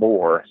little bit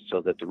more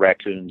so that the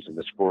raccoons and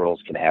the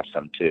squirrels can have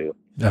some too.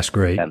 That's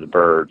great. And the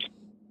birds.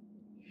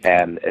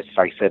 And it's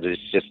like I said,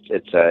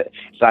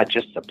 it's not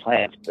just the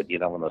plants, but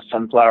when those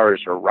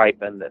sunflowers are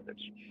ripened and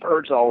there's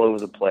birds all over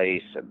the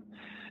place and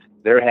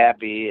they're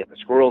happy and the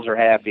squirrels are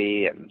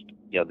happy and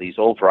these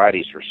old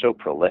varieties are so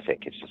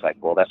prolific. It's just like,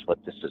 well, that's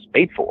what this is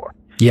made for.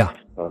 Yeah.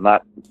 So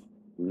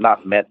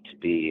not meant to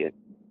be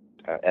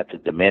at the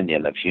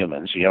dominion of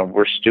humans.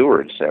 We're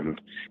stewards, and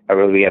I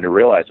really began to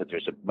realize that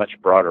there's a much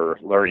broader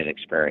learning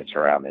experience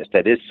around this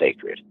that is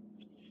sacred.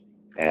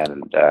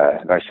 And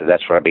like I said,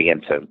 that's where I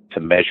began to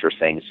measure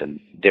things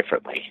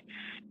differently,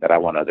 that I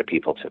want other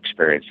people to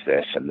experience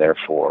this, and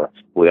therefore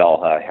we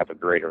all have a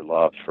greater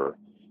love for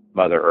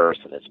Mother Earth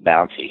and its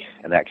bounty,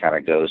 and that kind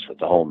of goes with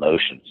the whole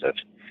notions of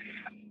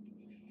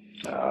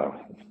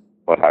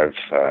what I've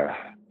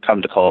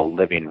come to call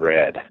living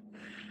red,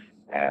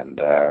 and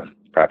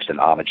perhaps an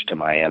homage to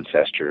my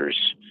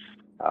ancestors,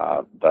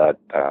 but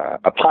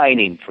a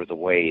pining for the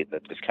way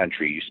that this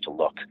country used to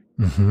look,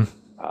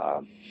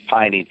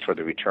 pining for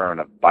the return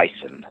of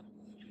bison,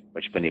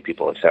 which many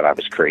people have said I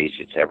was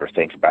crazy to ever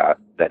think about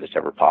that it's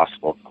ever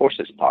possible. Of course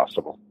it's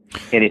possible.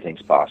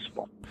 Anything's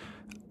possible.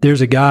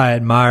 There's a guy I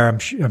admire,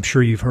 I'm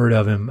sure you've heard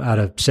of him, out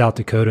of South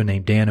Dakota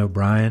named Dan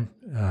O'Brien.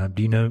 Have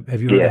you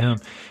heard of him?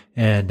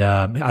 And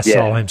I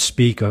saw him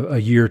speak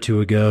a year or two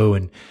ago,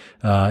 and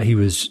he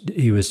was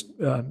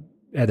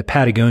at the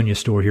Patagonia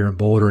store here in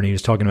Boulder, and he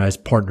was talking about his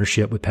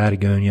partnership with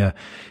Patagonia.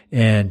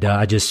 And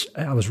I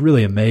was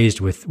really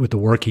amazed with the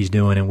work he's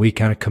doing. And we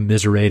kind of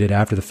commiserated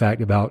after the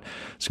fact about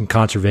some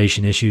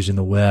conservation issues in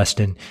the West.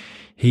 And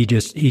he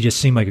just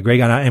seemed like a great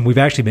guy. And we've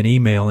actually been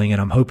emailing,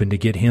 and I'm hoping to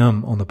get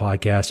him on the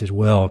podcast as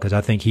well, because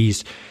I think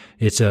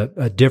it's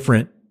a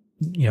different,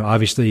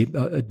 obviously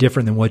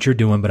different than what you're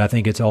doing, but I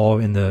think it's all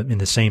in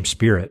the same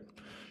spirit.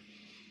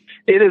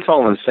 It is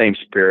all in the same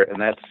spirit, and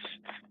that's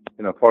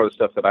part of the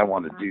stuff that I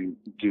want to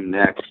do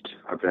next.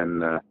 I've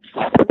been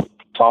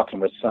talking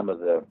with some of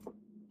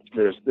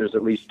there's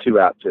at least 2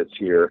 outfits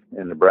here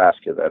in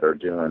Nebraska that are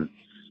doing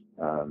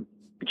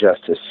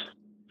justice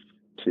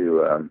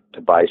to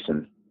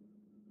bison,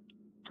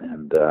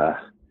 and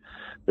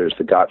there's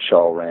the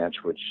Gottschall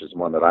Ranch, which is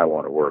one that I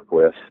want to work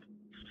with,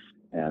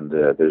 and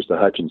there's the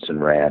Hutchinson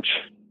Ranch.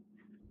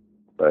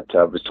 But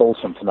I was told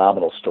some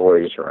phenomenal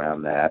stories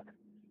around that.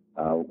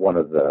 One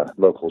of the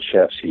local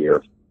chefs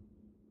here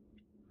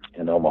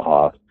in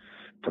Omaha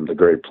from the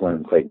Great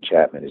Plume, Clayton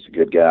Chapman, is a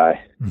good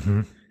guy.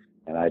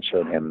 And I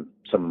showed him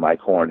some of my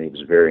corn. He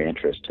was very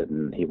interested,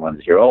 and he wanted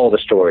to hear all the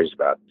stories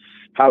about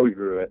how we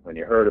grew it. When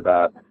you heard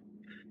about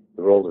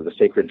the role of the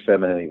sacred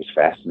feminine. He was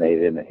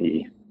fascinated, and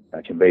he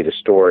conveyed a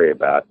story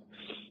about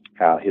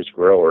how his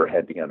grower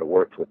had begun to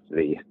work with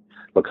the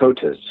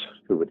Lakotas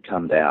who would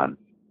come down,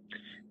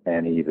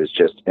 and he was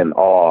just in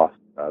awe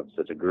of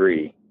the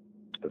degree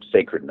of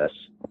sacredness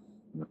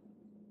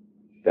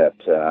that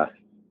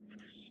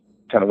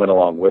kind of went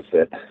along with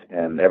it.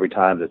 And every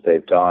time that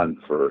they've gone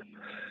for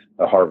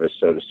a harvest,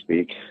 so to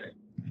speak,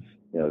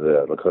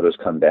 the Lakotas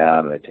come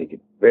down and they take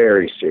it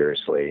very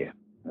seriously.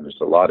 And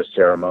there's a lot of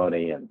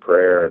ceremony and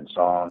prayer and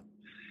song.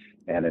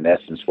 And in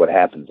essence, what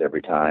happens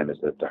every time is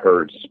that the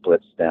herd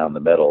splits down the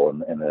middle,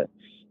 and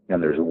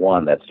there's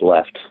one that's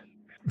left,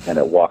 and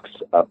it walks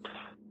up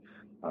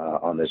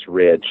on this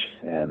ridge,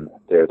 and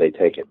there they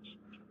take it.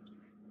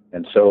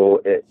 And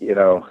so,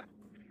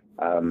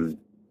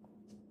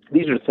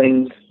 these are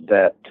things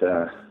that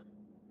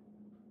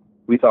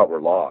we thought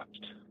were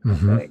lost, I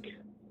think.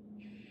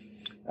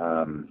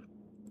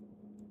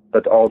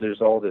 But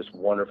there's all this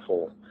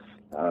wonderful,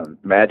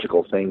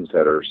 magical things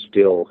that are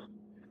still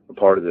a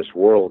part of this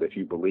world if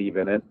you believe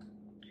in it,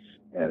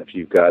 and if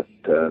you've got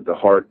the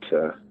heart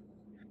to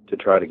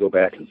try to go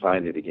back and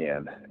find it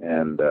again.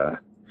 And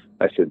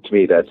I said, to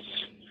me, that's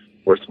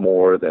worth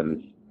more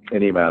than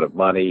any amount of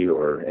money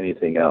or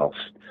anything else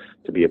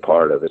to be a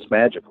part of. It's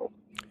magical.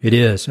 It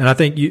is. And I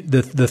think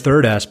the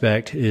third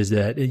aspect is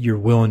that you're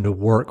willing to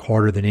work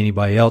harder than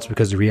anybody else,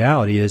 because the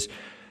reality is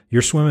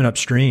you're swimming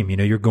upstream.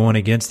 You're going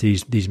against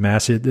these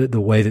massive,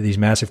 the way that these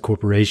massive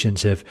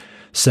corporations have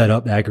set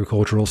up the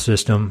agricultural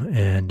system.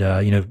 And,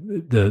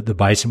 the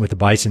bison, with the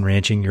bison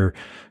ranching, you're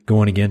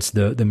going against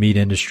the meat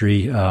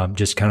industry,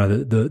 just kind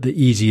of the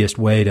easiest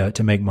way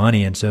to make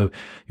money. And so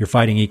you're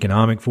fighting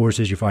economic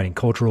forces, you're fighting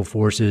cultural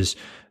forces.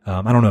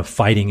 I don't know if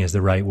fighting is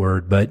the right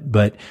word,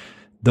 but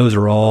those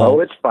are all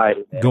it's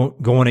fighting.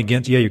 Going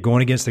against, you're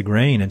going against the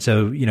grain. And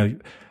so,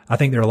 I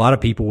think there are a lot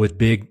of people with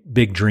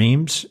big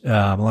dreams.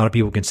 A lot of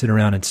people can sit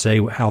around and say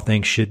how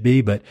things should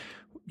be, but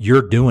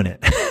you're doing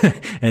it.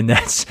 And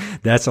that's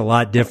a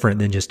lot different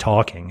than just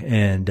talking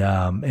and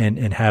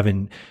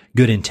having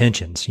good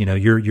intentions.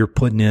 You're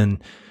putting in,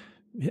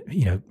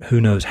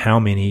 who knows how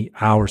many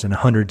hours and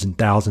hundreds and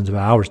thousands of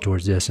hours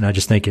towards this. And I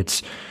just think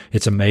it's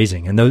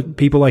amazing. And those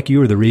people like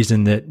you are the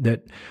reason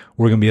that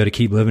we're going to be able to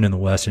keep living in the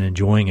West and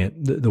enjoying it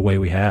the way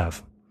we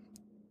have.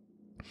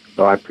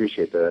 Oh, I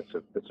appreciate that.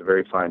 It's a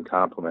very fine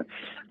compliment.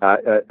 I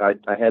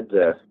had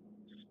to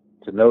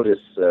notice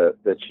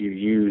that you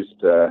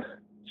used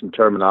some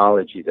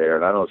terminology there,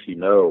 and I don't know if you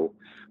know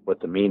what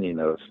the meaning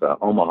of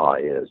Omaha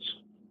is.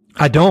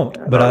 I don't,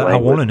 but I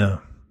want to know.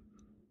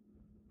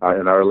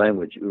 In our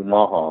language,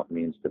 Umaha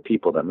means the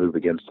people that move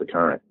against the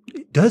current.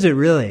 Does it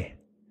really?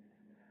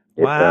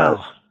 Wow.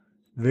 Does.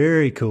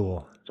 Very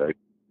cool. So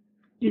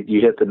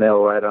you hit the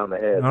nail right on the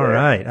head. All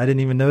right. I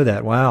didn't even know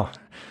that. Wow.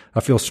 I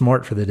feel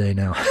smart for the day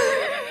now.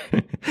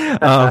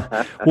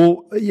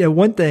 Well,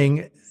 one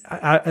thing,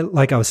 I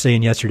like I was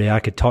saying yesterday, I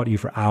could talk to you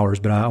for hours,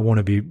 but I want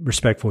to be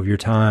respectful of your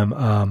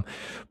time.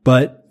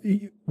 But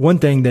one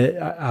thing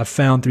that I've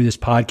found through this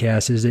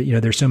podcast is that,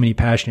 there's so many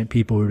passionate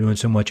people who are doing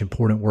so much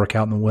important work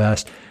out in the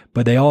West,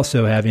 but they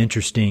also have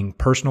interesting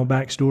personal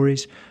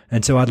backstories.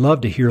 And so I'd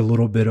love to hear a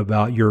little bit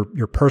about your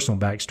personal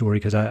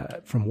backstory, because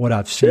from what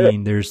I've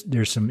seen, there's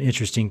some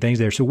interesting things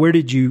there. So where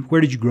did you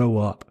grow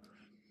up?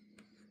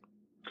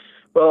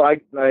 Well,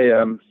 I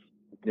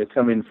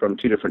coming from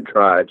two different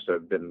tribes,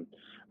 I've been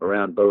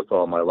around both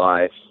all my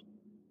life.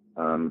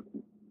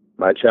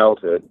 My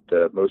childhood,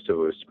 most of it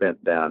was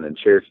spent down in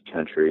Cherokee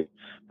country.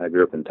 I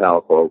grew up in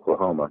Tahlequah,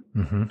 Oklahoma,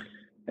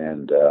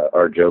 and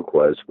our joke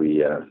was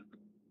we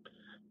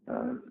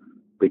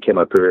came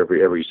up here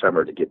every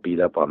summer to get beat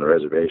up on the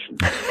reservation.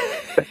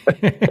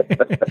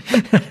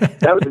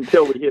 That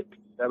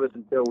was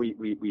until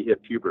we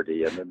hit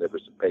puberty, and then there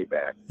was some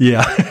payback.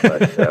 Yeah.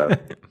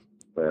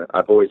 But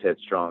I've always had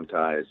strong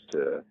ties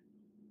to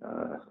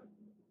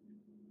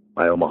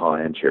my Omaha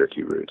and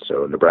Cherokee roots,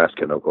 so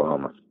Nebraska and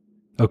Oklahoma.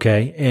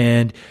 Okay,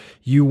 and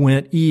you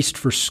went east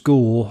for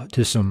school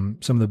to some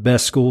of the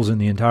best schools in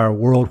the entire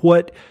world.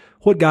 What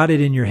got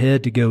it in your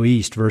head to go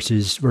east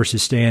versus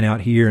staying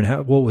out here,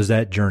 and what was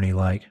that journey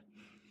like?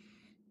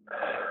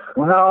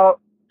 Well,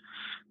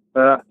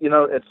 at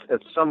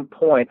some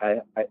point,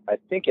 I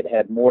think it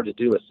had more to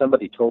do with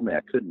somebody told me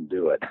I couldn't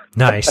do it.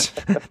 Nice.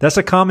 That's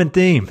a common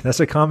theme.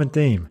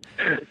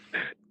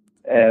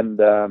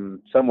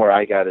 And somewhere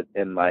I got it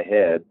in my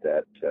head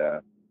that,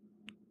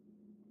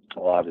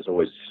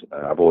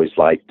 I've always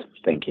liked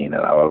thinking, and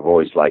I've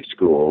always liked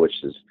school,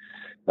 which is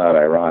not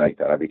ironic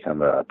that I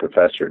become a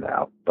professor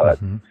now. But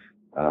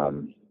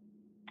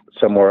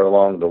somewhere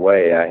along the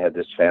way, I had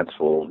this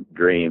fanciful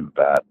dream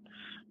about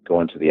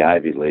going to the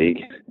Ivy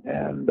League,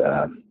 and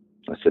I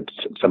said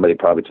somebody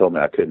probably told me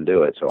I couldn't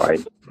do it, so I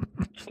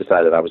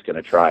decided I was going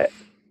to try it.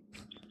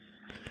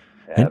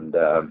 And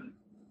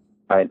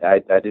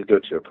I did go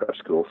to a prep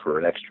school for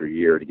an extra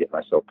year to get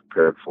myself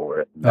prepared for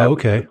it.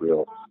 Okay.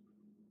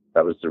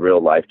 That was the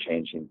real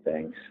life-changing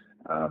thing.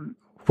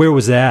 Where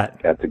was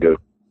that? I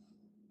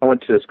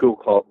went to a school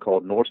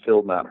called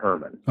Northfield Mount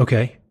Hermon.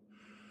 Okay.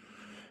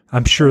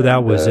 I'm sure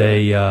that was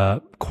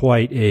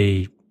quite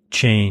a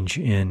change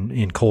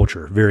in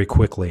culture very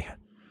quickly.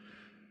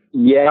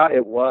 Yeah,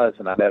 it was.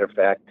 And as a matter of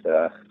fact,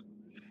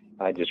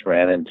 I just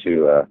ran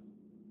into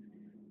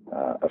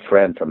a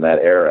friend from that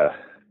era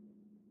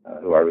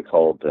who I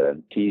recalled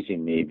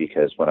teasing me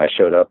because when I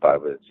showed up, I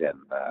was in,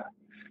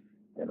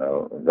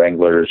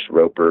 Wranglers,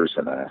 ropers,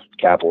 and a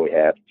cowboy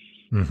hat.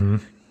 Mm-hmm.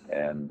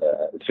 And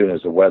as soon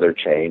as the weather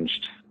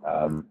changed,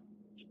 I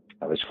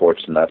was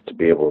fortunate enough to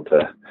be able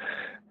to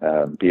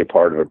be a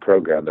part of a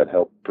program that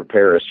helped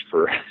prepare us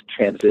for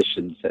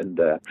transitions. And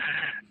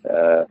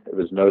it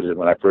was noted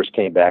when I first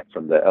came back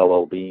from the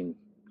L.L. Bean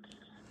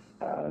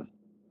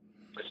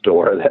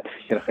store that,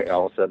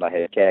 all of a sudden I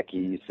had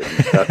khakis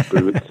and duck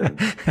boots and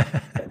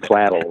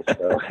flannels.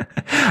 So.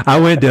 I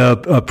went to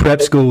a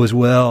prep school as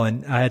well,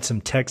 and I had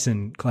some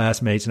Texan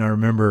classmates, and I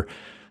remember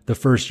the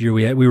first year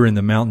we were in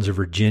the mountains of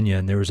Virginia,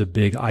 and there was a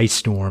big ice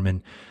storm,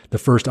 and the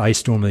first ice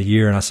storm of the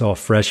year, and I saw a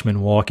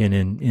freshman walking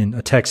in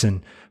a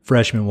Texan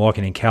freshman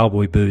walking in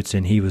cowboy boots,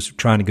 and he was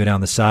trying to go down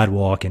the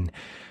sidewalk, and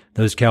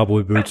those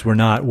cowboy boots were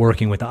not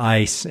working with the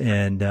ice.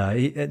 And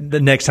the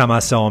next time I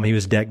saw him, he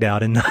was decked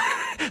out in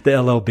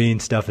the LL Bean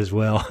stuff as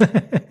well.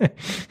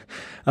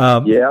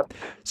 Yeah.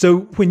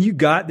 So when you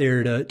got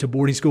there to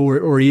boarding school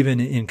or even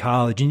in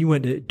college, and you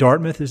went to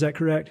Dartmouth, is that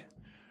correct?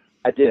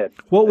 I did.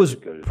 What was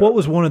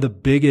the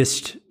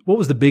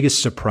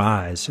biggest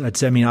surprise? I'd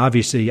say, I mean,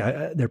 obviously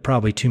there are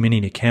probably too many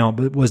to count,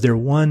 but was there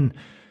one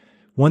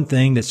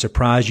thing that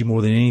surprised you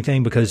more than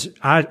anything? Because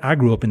I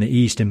grew up in the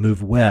East and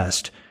moved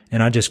West,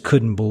 and I just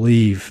couldn't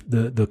believe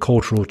the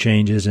cultural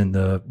changes and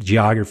the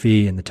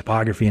geography and the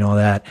topography and all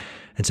that.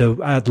 And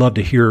so I'd love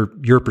to hear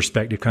your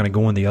perspective kind of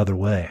going the other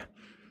way.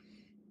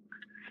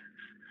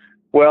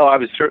 Well, I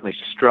was certainly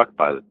struck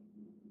by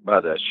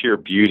the sheer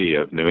beauty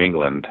of New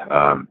England.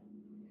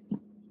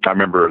 I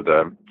remember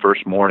the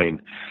first morning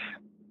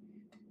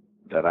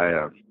that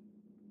I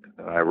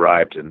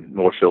arrived in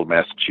Northfield,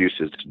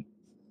 Massachusetts.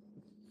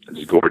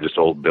 This gorgeous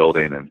old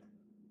building, and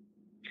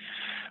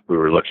we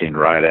were looking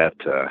right at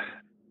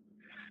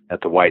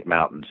the White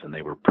Mountains, and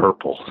they were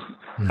purple.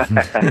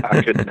 Mm-hmm.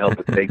 I couldn't help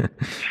but think,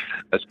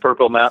 that's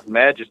Purple Mountain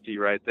Majesty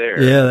right there.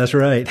 Yeah, that's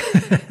right.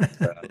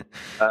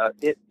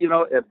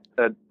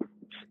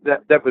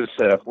 That was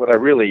what I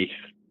really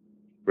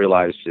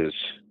realized is,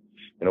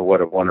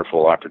 what a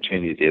wonderful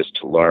opportunity it is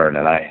to learn.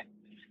 And I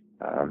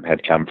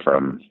had come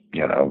from,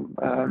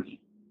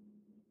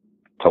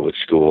 public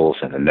schools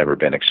and had never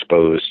been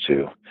exposed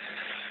to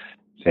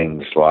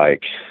things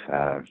like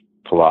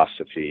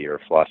philosophy or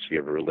philosophy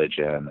of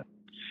religion,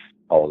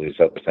 all these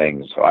other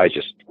things. So I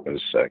just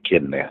was a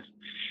kid in the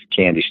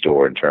candy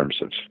store in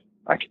terms of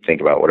I could think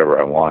about whatever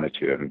I wanted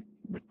to and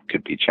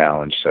could be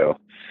challenged. So,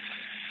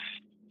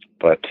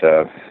 but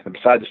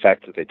besides the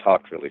fact that they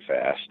talked really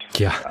fast,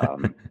 yeah.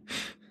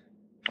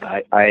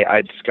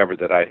 I discovered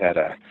that I had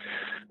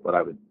what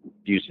I would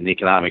use in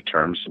economic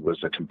terms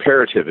was a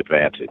comparative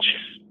advantage,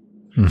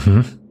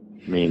 mm-hmm.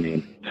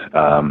 meaning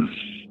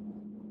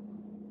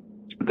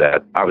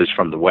that I was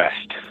from the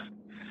West,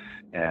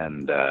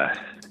 and I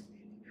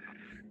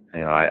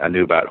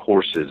knew about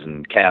horses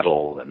and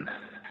cattle, and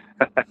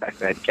I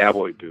had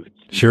cowboy boots.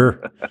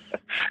 Sure.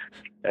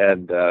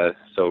 And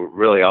so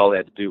really all I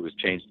had to do was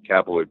change the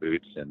cowboy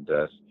boots and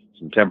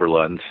some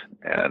Timberlands,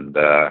 and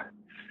I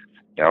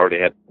already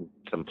had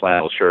some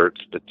flannel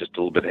shirts, but just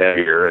a little bit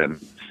heavier, and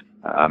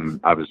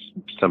I was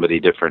somebody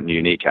different and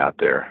unique out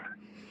there.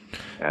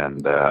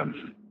 And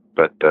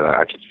but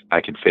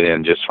I could fit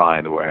in just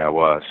fine the way I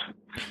was.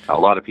 A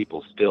lot of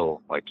people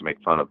still like to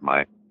make fun of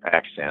my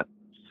accent.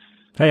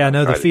 Hey, I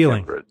know the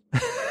feeling.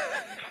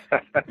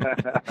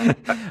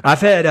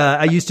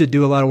 I used to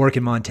do a lot of work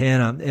in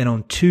Montana, and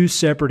on two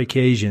separate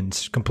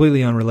occasions,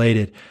 completely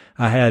unrelated,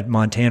 I had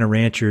Montana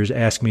ranchers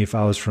ask me if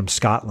I was from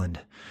Scotland.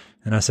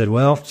 And I said,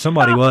 well,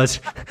 somebody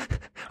was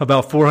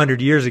about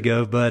 400 years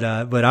ago, but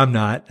I'm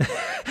not.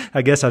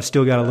 I guess I've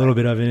still got a little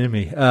bit of it in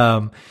me.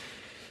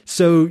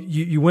 So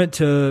you went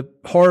to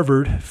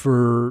Harvard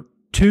for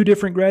 2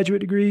 different graduate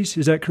degrees.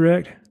 Is that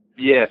correct?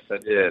 Yes, I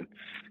did.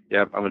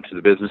 Yeah, I went to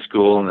the business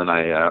school, and then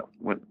I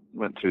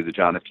went through the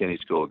John F. Kennedy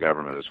School of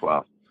Government as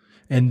well.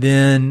 And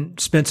then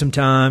spent some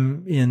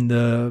time in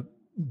the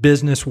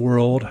business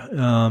world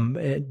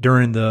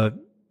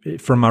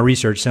from my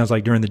research, sounds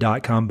like during the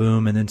dot-com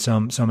boom, and then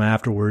some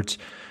afterwards.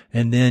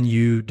 And then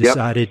you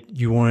decided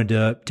you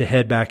wanted to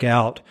head back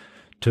out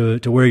to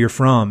where you're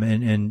from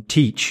and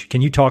teach.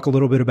 Can you talk a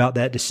little bit about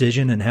that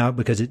decision and how,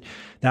 because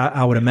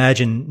I would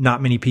imagine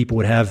not many people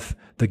would have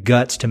the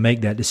guts to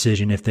make that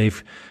decision if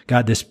they've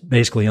got this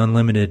basically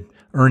unlimited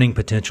earning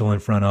potential in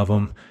front of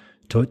them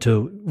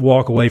to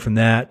walk away from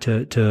that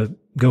to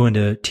go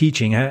into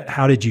teaching.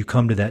 How did you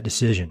come to that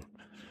decision?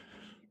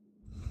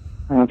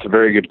 That's a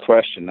very good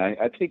question.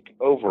 I think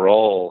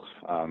overall,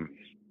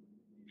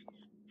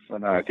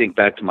 when I think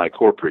back to my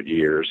corporate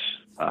years,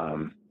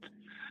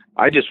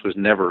 I just was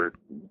never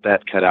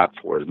that cut out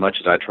for it, as much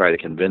as I tried to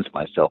convince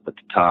myself at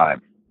the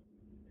time.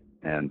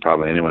 And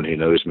probably anyone who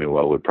knows me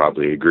well would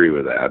probably agree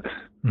with that.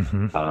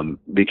 Mm-hmm.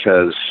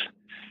 Because,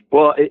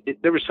 Well,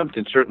 there was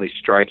something certainly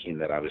striking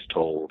that I was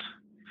told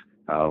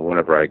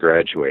whenever I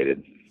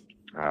graduated.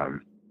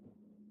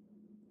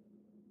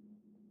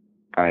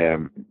 I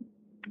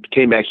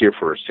came back here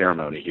for a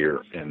ceremony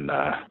here in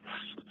the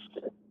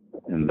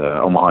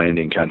Omaha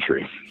Indian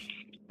Country,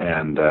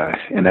 and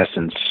in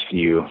essence,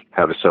 you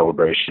have a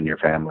celebration. Your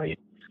family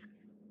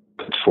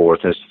puts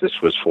forth.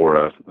 This was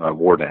for a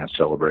war dance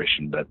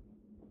celebration, but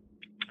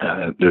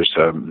there's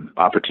an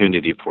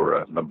opportunity for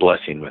a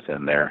blessing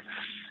within there.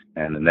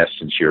 And in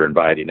essence, you're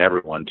inviting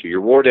everyone to your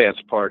war dance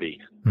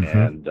party. Mm-hmm.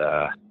 And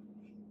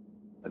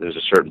there's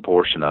a certain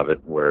portion of it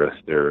where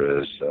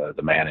there is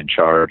the man in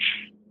charge.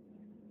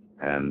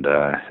 And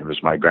it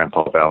was my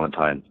grandpa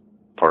Valentine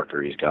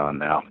Parker. He's gone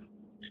now.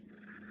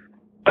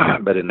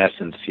 But in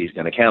essence, he's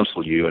going to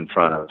counsel you in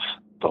front of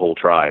the whole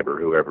tribe or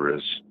whoever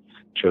is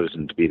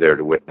chosen to be there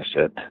to witness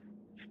it.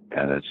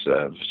 And it's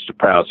just a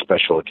proud,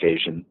 special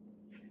occasion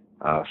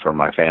for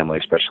my family,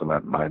 especially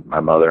my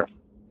mother.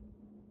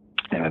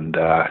 And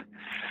I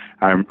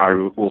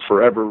will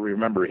forever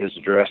remember his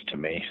address to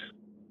me.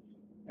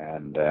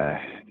 And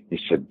he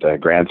said,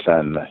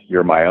 "Grandson,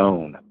 you're my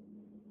own,"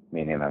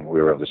 meaning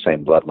we were of the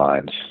same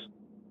bloodlines.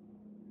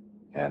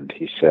 And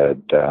he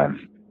said,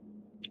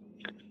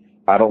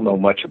 "I don't know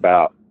much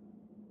about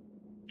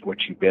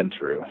what you've been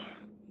through."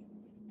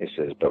 He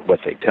says, "But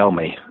what they tell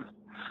me,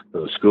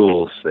 those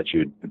schools that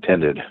you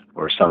attended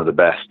were some of the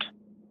best."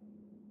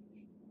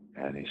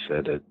 And he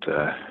said,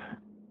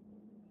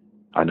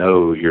 "I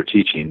know your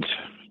teachings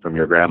from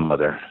your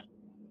grandmother.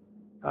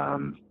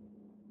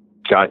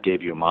 God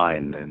gave you a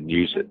mind and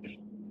use it."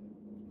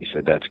 He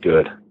said, "That's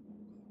good."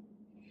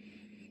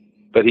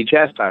 But he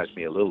chastised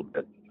me a little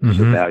bit. He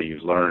said, "Now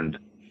you've learned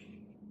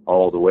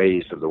all the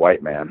ways of the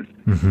white man.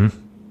 Mm-hmm.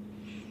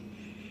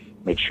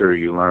 Make sure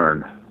you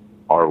learn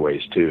our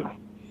ways too."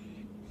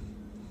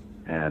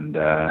 And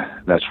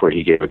that's where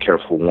he gave a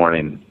careful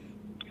warning.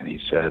 And he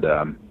said,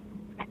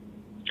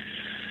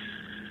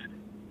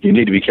 "You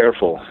need to be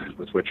careful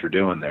with what you're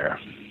doing there."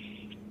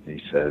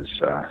 He says,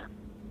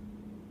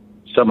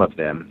 some of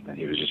them, and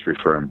he was just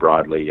referring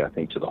broadly, I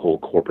think, to the whole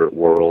corporate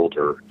world,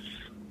 or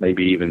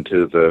maybe even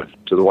to the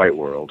white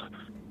world.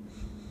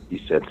 He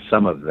said,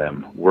 some of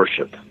them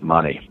worship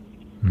money.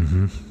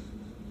 Mm-hmm.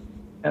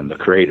 And the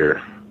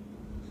Creator,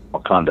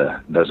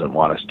 Wakanda, doesn't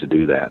want us to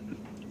do that.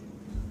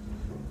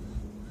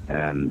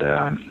 And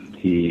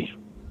he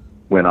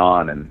went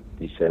on and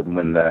he said,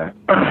 when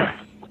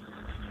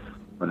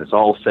it's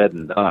all said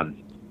and done,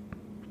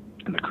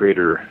 and the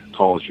Creator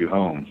calls you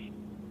home,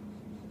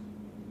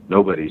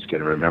 nobody's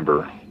going to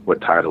remember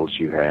what titles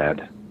you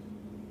had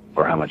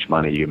or how much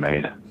money you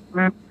made.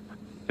 Mm-hmm.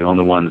 The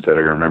only ones that are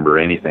going to remember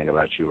anything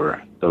about you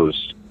are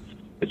those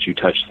that you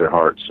touched their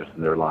hearts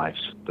and their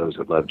lives, those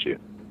that loved you.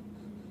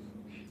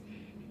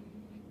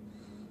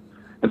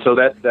 And so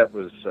that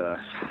was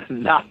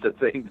not the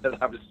thing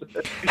that I was.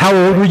 How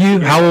old were you?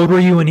 How old were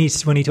you when he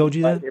told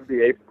you that?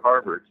 MBA from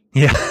Harvard.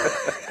 Yeah.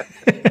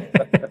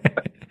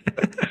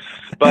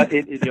 But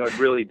it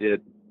really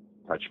did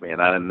touch me,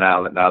 and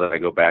now that I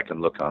go back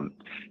and look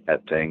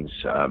at things,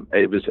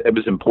 it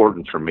was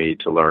important for me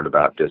to learn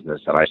about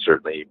business, and I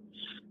certainly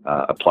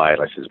apply it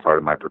as part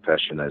of my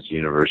profession as a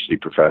university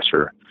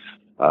professor.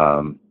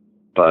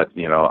 But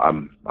I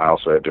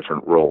also have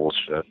different roles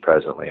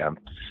presently. I'm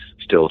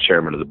still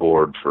chairman of the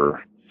board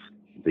for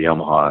the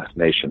Omaha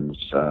Nation's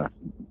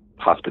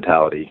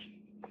hospitality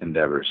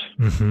endeavors.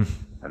 Mm-hmm.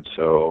 And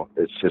so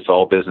it's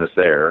all business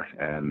there,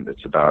 and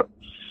it's about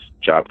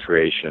job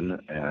creation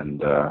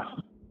and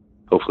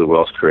hopefully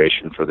wealth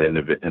creation for the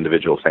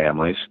individual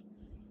families.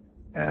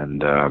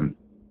 And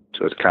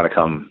so it's kind of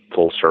come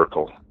full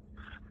circle.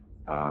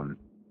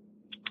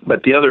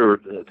 But the other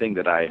thing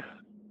that I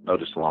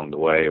noticed along the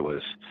way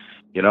was,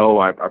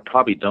 I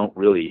probably don't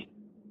really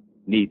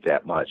need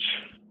that much.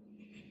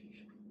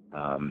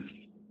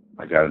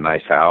 I got a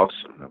nice house,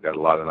 I've got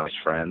a lot of nice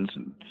friends,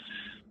 and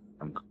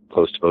I'm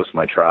close to both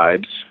my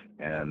tribes,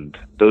 and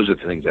those are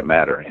the things that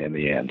matter in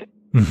the end.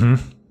 Mm-hmm.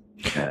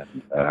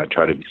 And I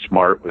try to be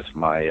smart with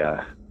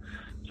my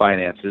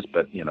finances,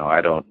 but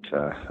I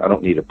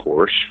don't need a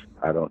Porsche.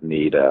 I don't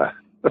need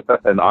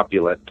an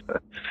opulent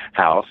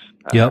house.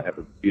 Yep. I have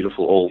a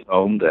beautiful old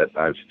home that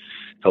I've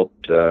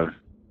helped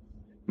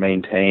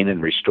maintain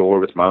and restore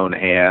with my own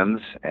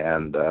hands,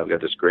 and I've got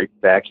this great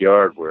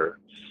backyard where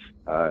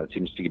it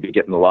seems to be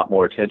getting a lot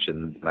more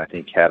attention than I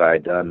think had I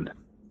done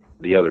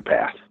the other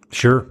path.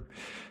 Sure.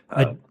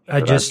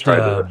 I just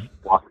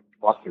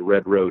walk the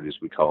red road, as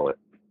we call it.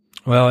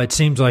 Well, it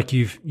seems like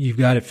you've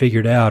got it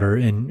figured out.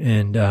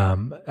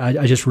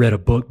 I just read a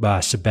book by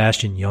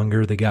Sebastian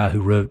Junger, the guy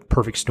who wrote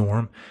Perfect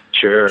Storm.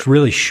 Sure. It's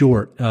really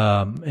short,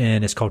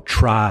 and it's called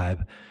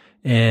Tribe,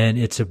 and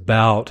it's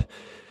about.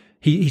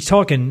 He's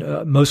talking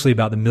mostly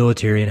about the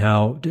military and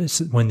how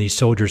when these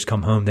soldiers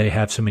come home, they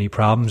have so many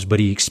problems, but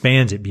he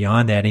expands it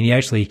beyond that. And he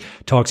actually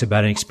talks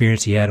about an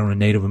experience he had on with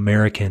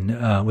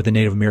a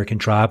Native American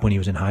tribe when he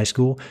was in high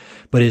school.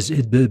 But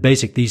the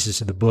basic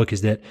thesis of the book is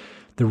that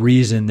the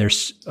reason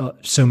there's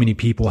so many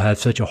people have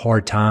such a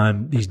hard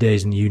time these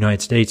days in the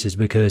United States is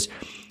because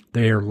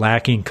they're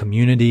lacking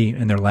community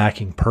and they're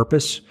lacking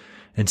purpose.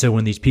 And so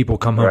when these people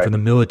come home from the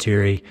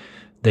military,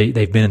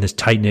 they've been in this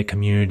tight knit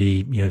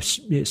community,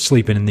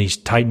 sleeping in these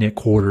tight knit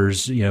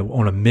quarters,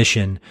 on a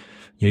mission.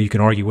 You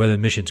can argue whether the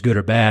mission's good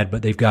or bad,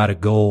 but they've got a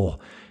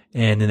goal.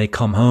 And then they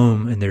come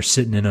home and they're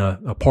sitting in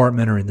an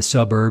apartment or in the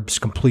suburbs,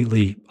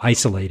 completely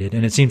isolated.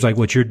 And it seems like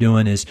what you're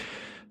doing is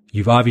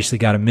you've obviously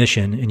got a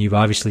mission and you've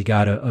obviously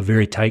got a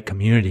very tight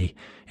community.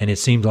 And it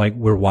seems like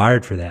we're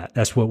wired for that.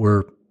 That's what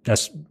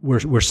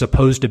we're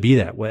supposed to be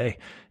that way.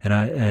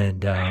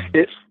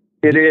 It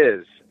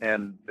is.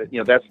 And,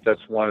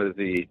 that's one of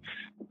the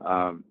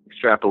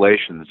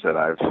extrapolations that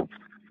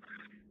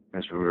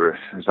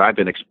as I've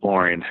been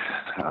exploring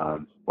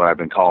what I've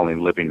been calling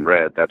living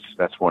red.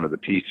 That's one of the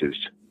pieces.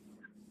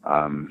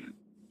 And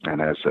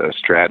as a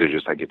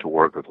strategist, I get to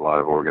work with a lot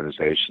of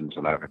organizations,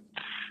 and I've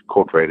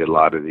incorporated a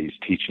lot of these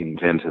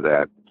teachings into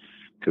that.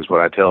 Because what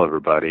I tell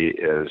everybody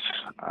is,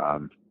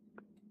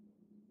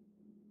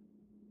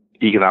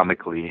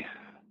 economically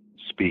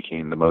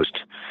speaking, the most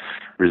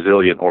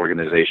resilient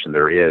organization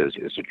there is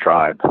a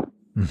tribe,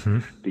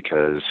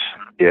 because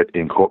it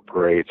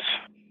incorporates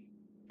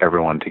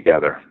everyone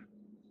together.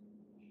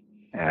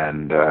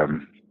 And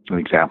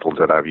examples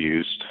that I've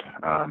used,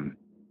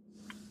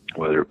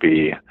 whether it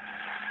be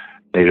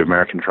Native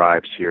American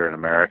tribes here in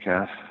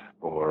America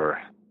or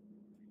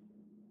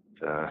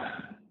the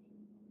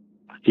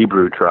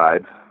Hebrew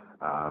tribe,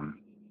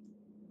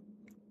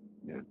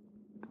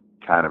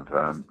 kind of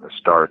a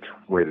stark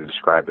way to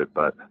describe it,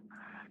 but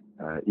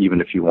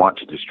even if you want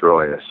to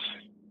destroy us,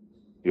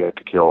 you have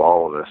to kill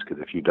all of us,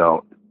 because if you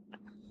don't,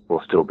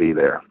 we'll still be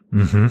there.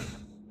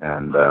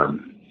 And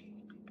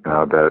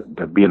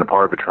being a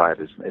part of a tribe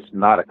it's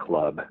not a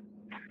club.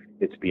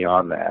 It's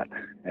beyond that.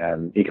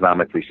 And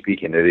economically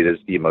speaking, it is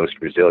the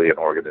most resilient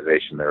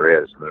organization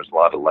there is. And there's a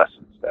lot of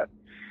lessons that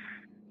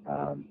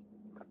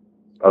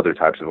other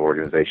types of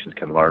organizations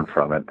can learn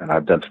from it. And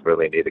I've done some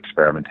really neat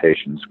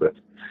experimentations with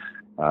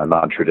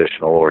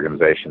non-traditional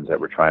organizations that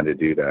were trying to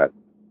do that.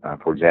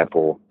 For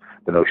example,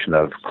 the notion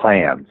of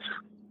clans.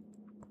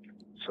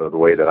 So the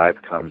way that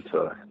I've come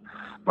to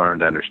learn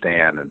to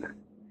understand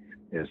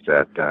is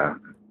that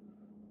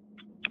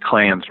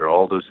clans are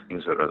all those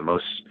things that are the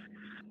most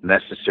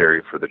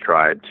necessary for the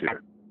tribe to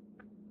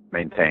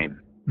maintain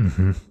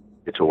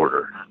its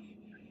order,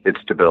 its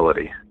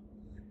stability.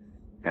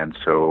 And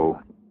so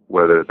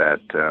whether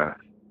that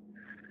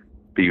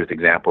be with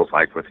examples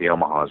like with the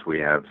Omahas, we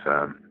have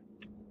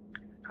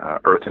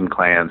earthen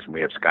clans and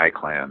we have sky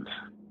clans.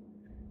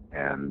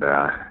 And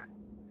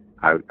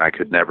I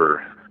could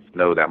never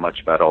know that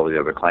much about all the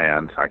other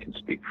clans. I can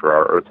speak for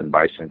our earthen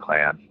bison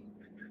clan,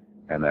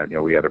 and that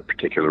we had a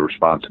particular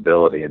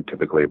responsibility, and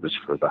typically it was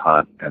for the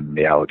hunt and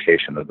the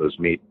allocation of those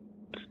meats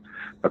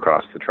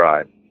across the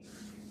tribe.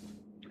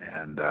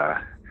 And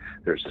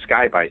there's the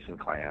sky bison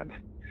clan,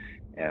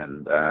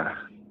 and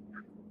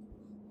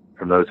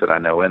from those that I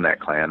know in that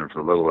clan, and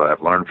from the little that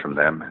I've learned from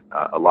them,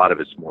 a lot of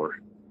it's more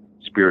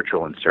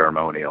spiritual and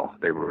ceremonial.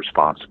 They were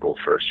responsible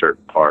for a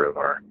certain part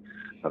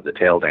of the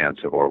tail dance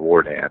of our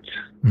war dance,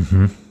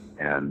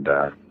 and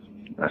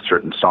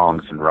certain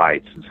songs and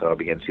rites. And so I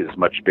began to see this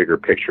much bigger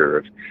picture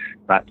of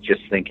not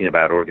just thinking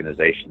about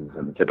organizations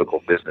in the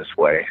typical business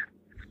way,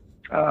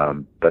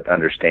 but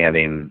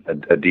understanding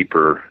a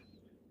deeper,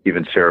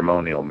 even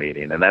ceremonial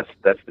meaning. And that's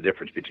the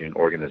difference between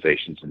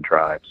organizations and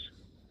tribes.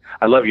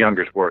 I love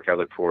Younger's work. I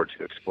look forward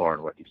to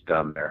exploring what he's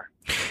done there.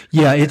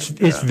 Yeah, it's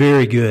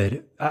very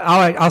good.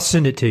 I'll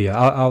send it to you.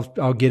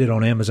 I'll get it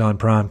on Amazon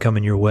Prime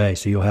coming your way,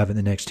 so you'll have it in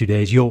the next 2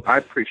 days. I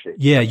appreciate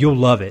it. Yeah, you'll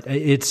love it.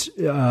 It's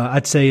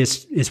I'd say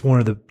it's one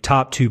of the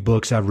top 2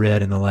 books I've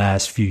read in the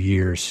last few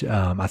years.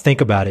 I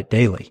think about it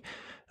daily,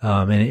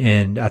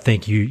 and I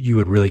think you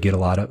would really get a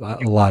lot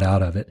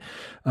out of it.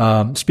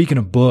 Speaking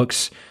of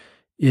books,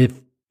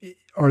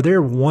 are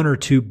there 1 or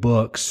 2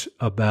 books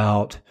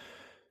about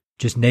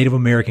just Native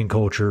American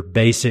culture,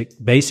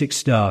 basic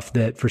stuff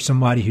that for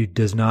somebody who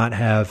does not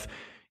have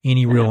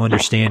any real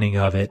understanding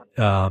of it,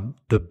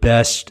 the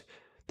best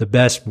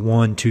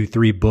 1, 2,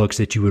 3 books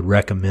that you would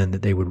recommend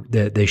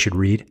that they should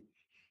read?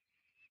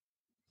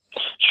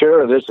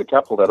 Sure. There's a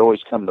couple that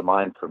always come to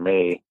mind for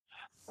me.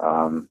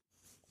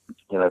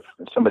 If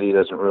somebody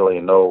doesn't really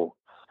know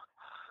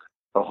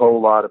a whole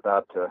lot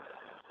about the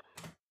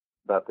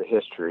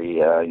history,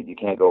 you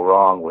can't go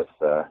wrong with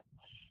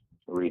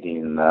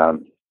reading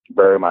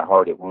Bury My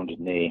Heart at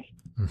Wounded Knee.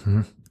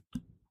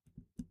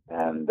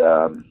 And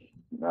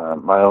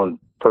my own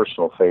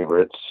personal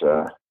favorites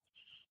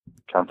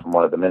come from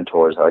one of the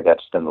mentors I got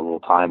to spend a little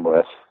time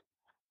with.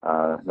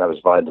 That was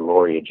Vi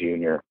Deloria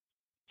Jr.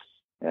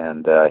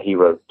 And he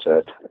wrote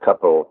a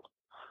couple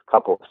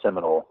of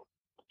seminal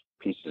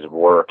pieces of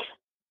work.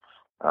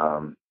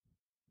 One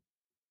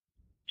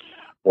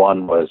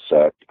was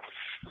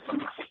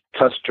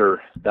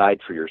Custer Died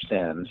for Your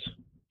Sins,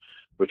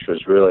 which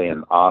was really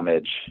an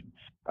homage.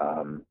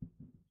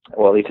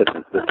 Well, at least at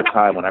the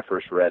time when I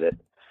first read it,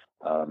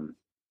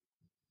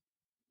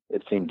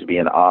 it seemed to be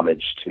an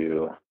homage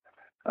to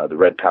the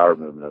Red Power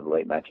movement of the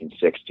late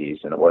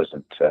 1960s, and it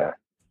wasn't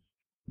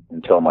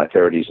until my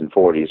 30s and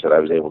 40s that I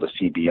was able to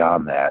see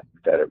beyond that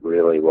it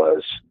really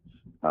was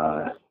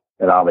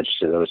an homage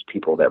to those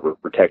people that were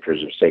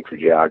protectors of sacred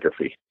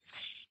geography,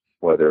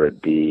 whether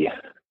it be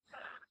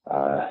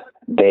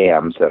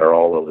dams that are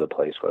all over the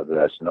place, whether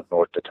that's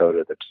North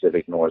Dakota, the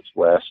Pacific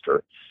Northwest,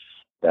 or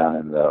down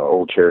in the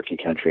old Cherokee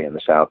country in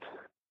the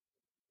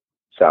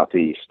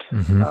southeast,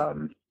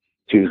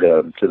 to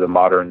the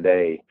modern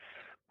day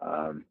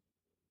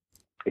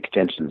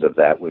extensions of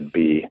that would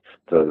be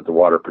the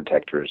water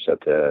protectors at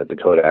the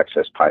Dakota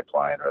Access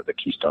Pipeline or the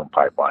Keystone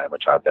Pipeline,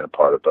 which I've been a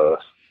part of both.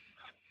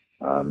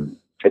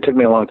 It took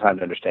me a long time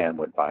to understand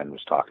what Vine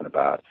was talking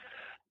about.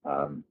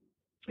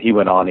 He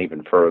went on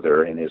even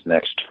further in his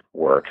next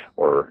work,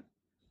 or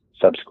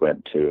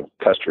subsequent to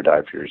Custer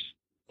Died for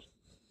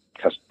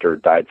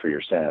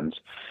Your Sins,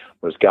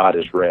 was God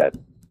is Red.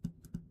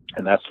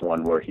 And that's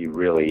one where he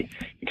really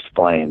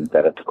explained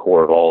that at the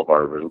core of all of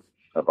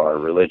our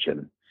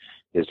religion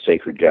is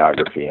sacred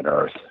geography and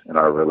earth, and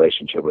our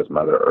relationship with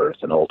Mother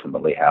Earth, and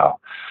ultimately how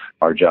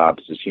our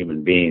jobs as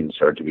human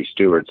beings are to be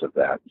stewards of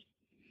that.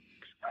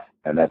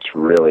 And that's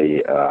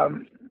really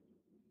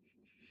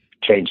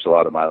changed a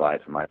lot of my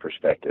life and my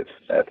perspective,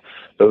 that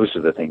those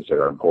are the things that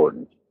are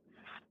important.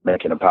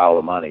 Making a pile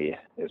of money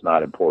is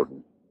not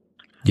important.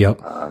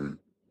 Yep.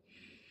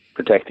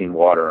 Protecting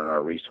water and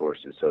our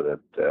resources so that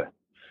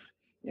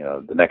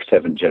the next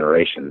 7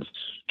 generations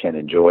can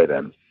enjoy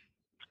them,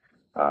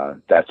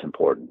 that's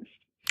important.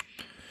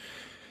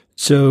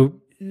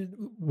 So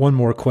one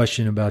more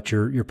question about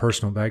your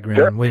personal background.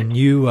 Sure. When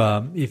you,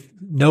 if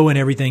knowing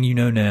everything you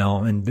know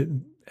now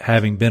and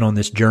having been on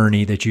this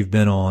journey that you've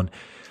been on,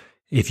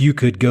 if you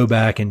could go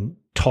back and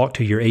talk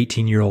to your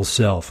 18-year-old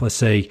self, let's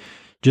say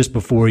just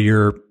before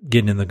you're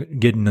getting in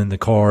the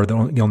car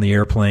on the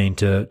airplane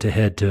to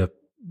head to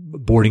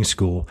boarding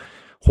school,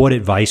 what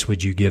advice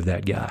would you give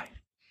that guy?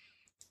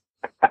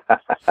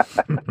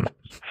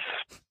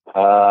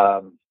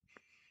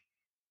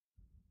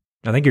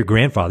 I think your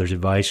grandfather's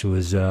advice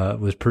was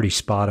pretty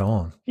spot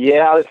on.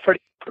 Yeah, it's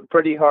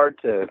pretty hard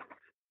to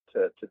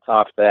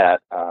top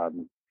that.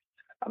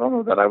 I don't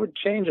know that I would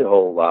change a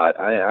whole lot.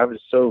 I was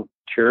so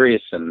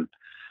curious and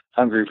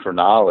hungry for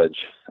knowledge.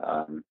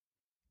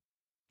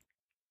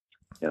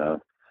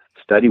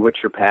 Study what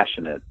you're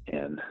passionate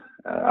in.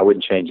 I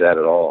wouldn't change that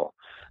at all.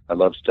 I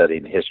loved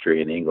studying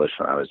history and English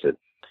when I was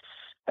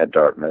at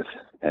Dartmouth,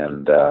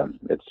 and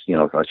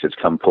it's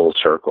come full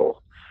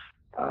circle,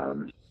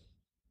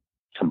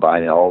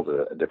 combining all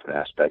the different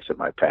aspects of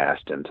my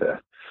past into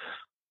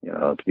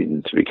to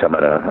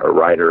becoming a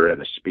writer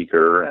and a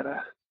speaker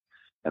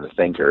and a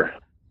thinker.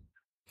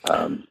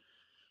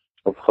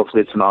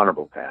 Hopefully it's an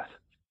honorable path.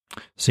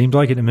 Seems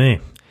like it to me.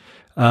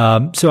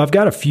 So I've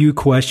got a few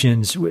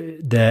questions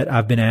that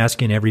I've been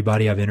asking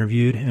everybody I've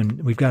interviewed,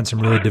 and we've gotten some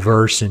really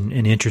diverse and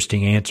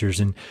interesting answers,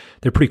 and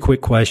they're pretty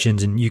quick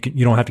questions, and you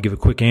don't have to give a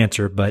quick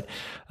answer, but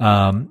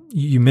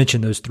you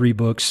mentioned those 3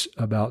 books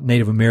about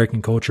Native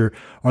American culture.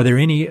 Are there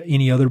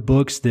any other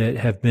books that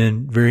have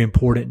been very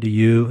important to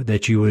you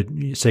that you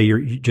would say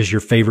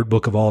your favorite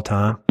book of all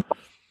time?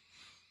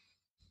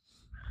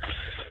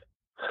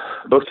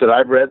 Books that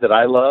I've read that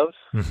I love?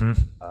 Mm-hmm.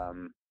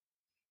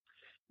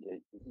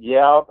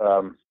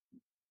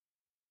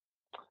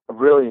 I've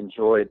really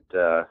enjoyed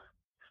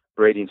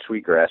Braiding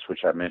Sweetgrass,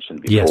 which I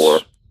mentioned before.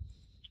 Yes.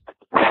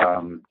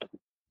 And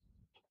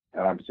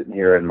I'm sitting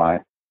here in my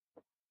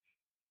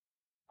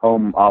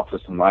home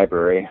office and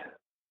library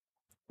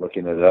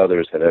looking at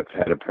others that have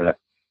had a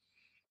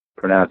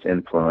pronounced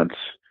influence.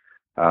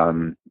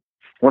 One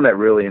that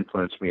really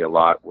influenced me a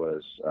lot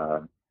was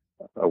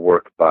a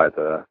work by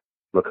the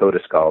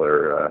Lakota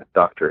scholar,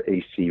 Dr.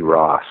 A.C.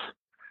 Ross.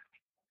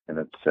 And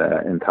it's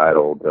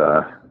entitled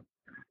The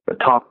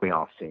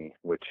Tocqueyancy,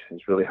 which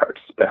is really hard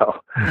to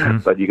spell,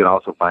 but you can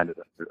also find it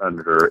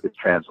under its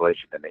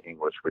translation into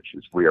English, which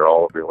is We Are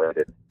All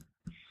Related.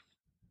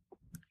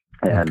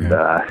 And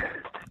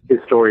his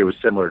story was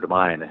similar to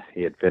mine.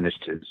 He had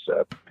finished his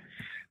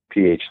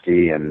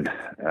PhD in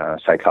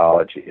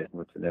psychology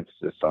with an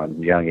emphasis on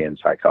Jungian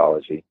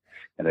psychology,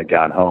 and had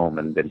gone home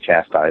and been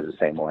chastised the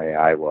same way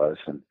I was.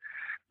 And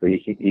so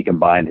he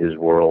combined his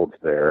world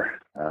there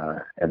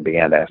and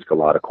began to ask a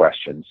lot of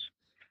questions.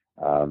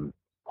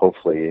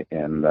 Hopefully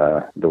in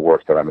the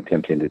work that I'm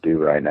attempting to do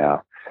right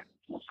now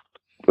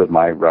with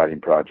my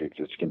writing project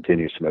is to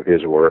continue some of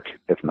his work,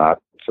 if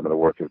not some of the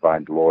work of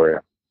Vine Deloria.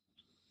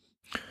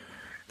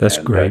 That's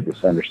great.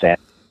 Just understand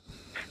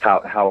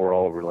how we're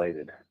all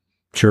related.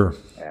 Sure.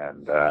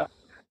 And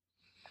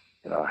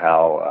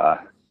how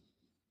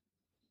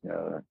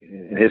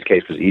in his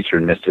case was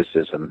Eastern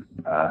mysticism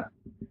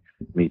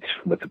meets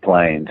with the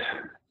plains,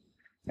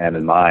 and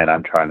in mine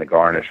I'm trying to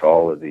garnish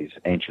all of these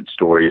ancient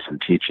stories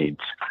and teachings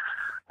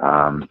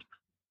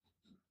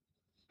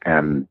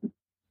and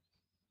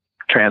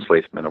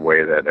translate them in a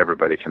way that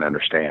everybody can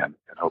understand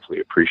and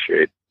hopefully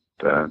appreciate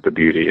the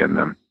beauty in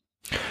them.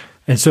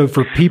 And so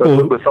for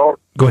people,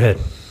 go ahead.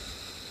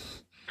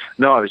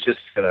 No, I was just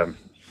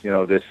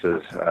this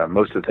is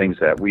most of the things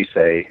that we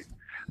say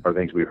are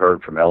things we've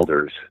heard from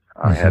elders.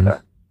 I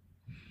had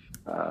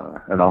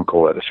an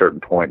uncle at a certain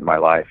point in my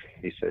life.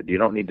 He said, "You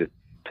don't need to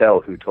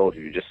tell who told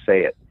you, just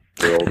say it.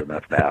 You're old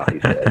enough now," he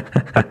said.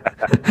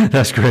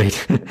 That's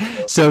great.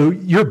 So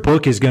your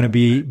book is going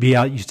to be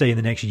out, you say, in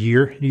the next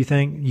year, do you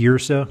think? Year or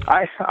so?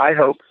 I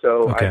hope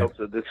so. Okay. I hope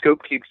so. The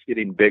scope keeps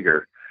getting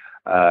bigger.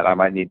 I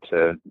might need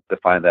to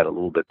define that a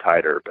little bit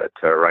tighter, but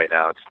right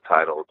now it's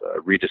titled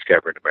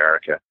Rediscovering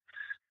America,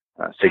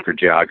 Sacred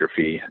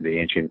Geography, the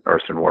Ancient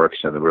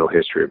Earthworks, and the Real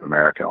History of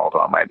America, although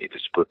I might need to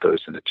split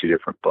those into two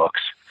different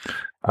books.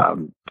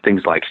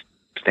 Things like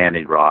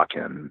Standing Rock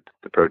and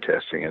the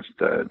protests against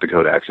the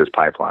Dakota Access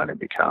Pipeline have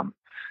become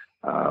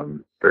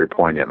very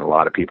poignant in a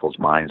lot of people's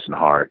minds and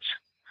hearts.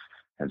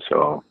 And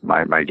so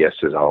my guess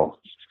is I'll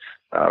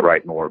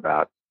write more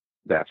about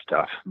that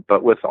stuff.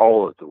 But with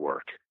all of the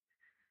work,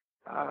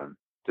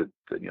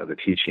 the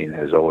teaching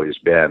has always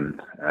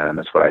been, and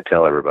that's what I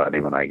tell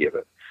everybody when I give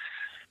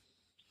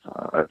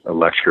a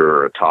lecture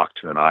or a talk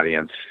to an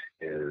audience,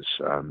 is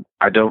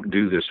I don't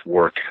do this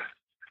work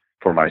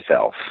for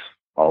myself,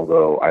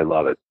 although I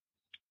love it.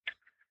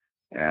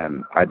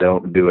 And I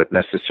don't do it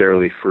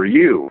necessarily for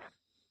you,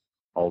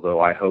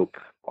 although I hope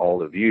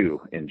all of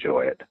you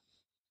enjoy it.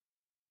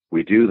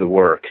 We do the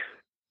work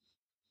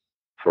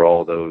for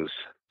all those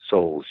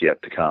souls yet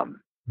to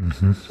come,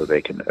 so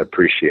they can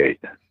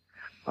appreciate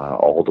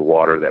all the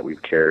water that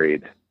we've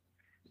carried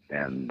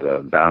and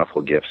the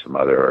bountiful gifts of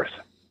Mother Earth.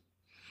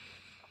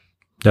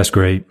 That's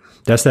great.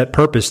 That's that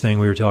purpose thing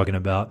we were talking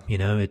about.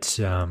 It's,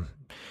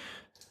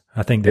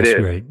 I think that's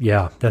great.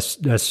 Yeah.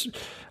 That's,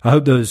 I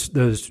hope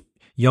those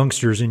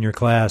youngsters in your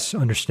class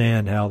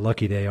understand how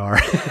lucky they are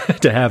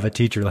to have a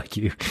teacher like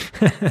you.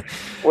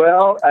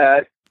 Well,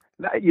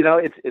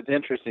 it's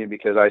interesting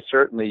because I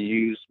certainly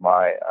use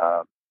my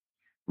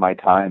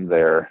time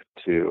there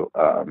to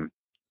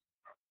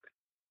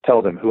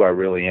tell them who I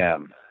really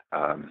am.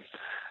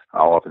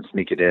 I'll often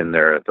sneak it in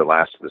there at the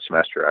last of the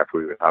semester after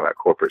we talk about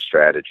corporate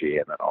strategy,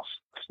 and then I'll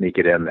sneak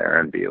it in there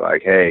and be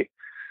like, "Hey,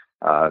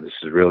 this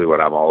is really what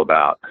I'm all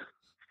about.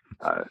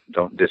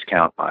 Don't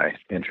discount my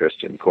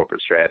interest in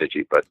corporate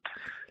strategy," but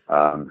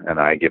and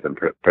I give them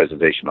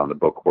presentation on the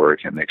book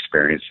work and the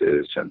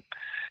experiences, and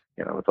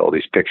with all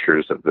these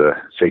pictures of the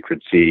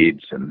sacred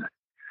seeds, and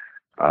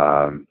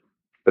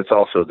it's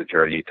also the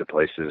journey to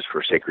places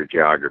for sacred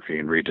geography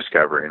and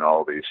rediscovering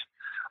all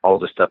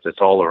the stuff that's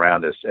all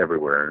around us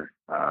everywhere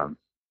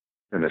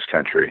in this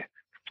country,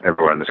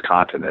 everywhere on this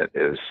continent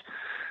is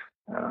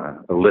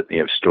a litany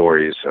of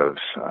stories of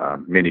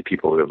many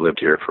people who have lived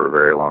here for a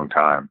very long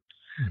time.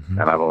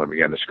 And I've only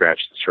begun to scratch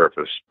the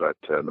surface, but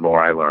the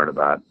more I learn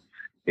about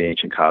the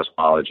ancient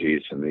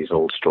cosmologies and these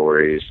old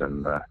stories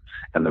and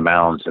the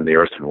mounds and the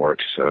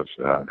earthenworks of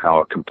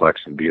how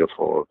complex and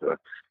beautiful the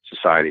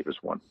society was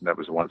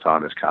once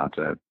on this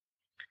continent,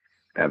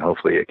 and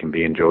hopefully it can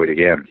be enjoyed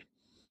again.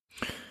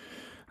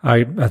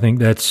 I think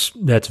that's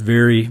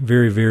very,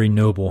 very, very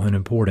noble and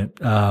important.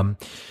 Well,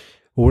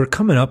 we're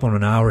coming up on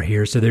an hour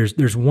here, so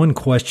there's one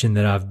question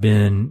that I've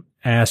been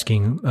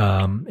asking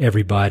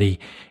everybody,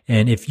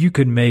 and if you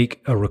could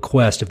make a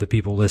request of the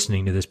people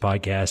listening to this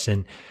podcast,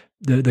 and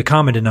the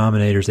common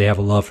denominators, they have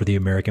a love for the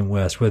American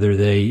West, whether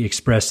they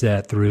express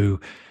that through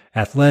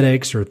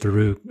athletics or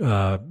through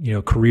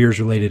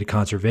careers related to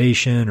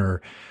conservation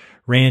or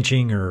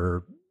ranching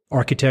or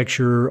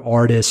architecture,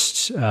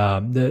 artists,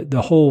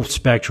 the whole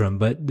spectrum,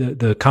 but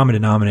the common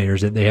denominator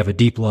is that they have a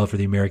deep love for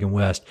the American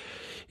West.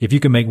 If you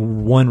could make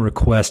one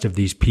request of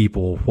these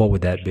people, what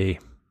would that be?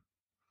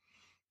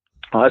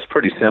 Well, that's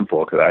pretty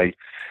simple, because I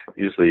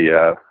usually,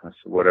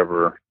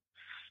 whatever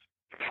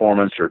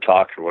performance or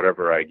talk or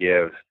whatever I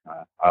give,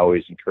 I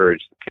always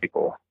encourage the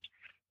people.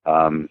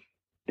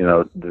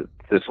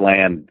 This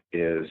land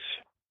is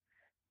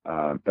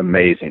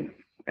amazing,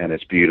 and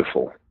it's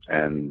beautiful,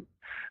 and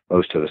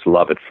most of us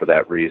love it for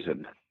that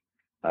reason.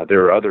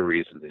 There are other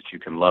reasons that you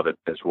can love it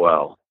as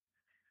well.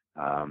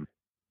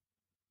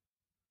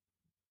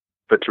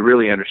 But to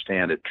really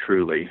understand it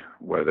truly,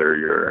 whether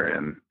you're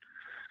in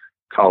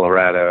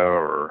Colorado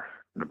or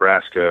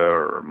Nebraska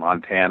or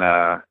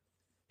Montana,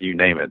 you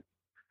name it,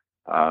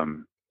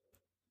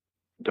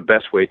 the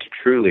best way to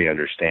truly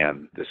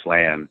understand this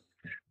land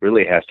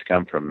really has to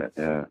come from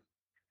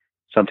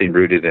something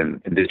rooted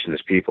in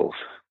indigenous peoples.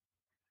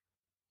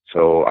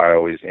 So I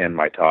always end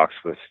my talks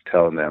with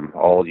telling them,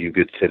 all you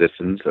good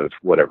citizens of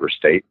whatever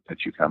state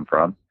that you come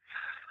from,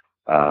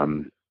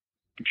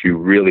 if you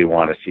really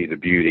want to see the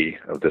beauty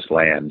of this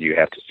land, you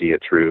have to see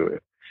it through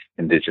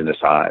indigenous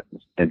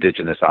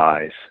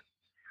eyes.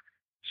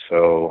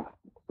 So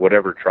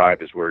whatever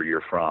tribe is where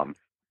you're from,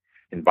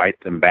 invite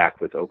them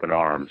back with open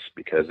arms,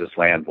 because this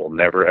land will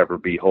never, ever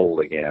be whole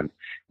again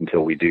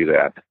until we do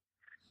that.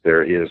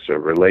 There is a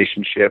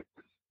relationship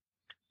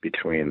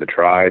between the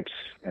tribes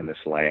and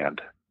this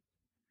land.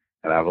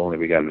 And I've only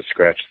begun to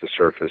scratch the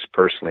surface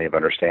personally of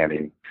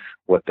understanding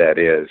what that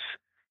is.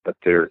 But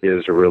there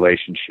is a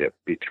relationship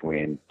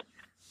between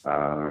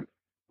our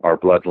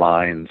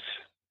bloodlines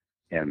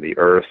and the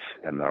earth,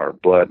 and our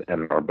blood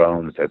and our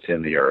bones that's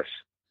in the earth.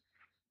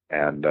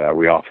 And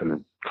we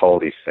often call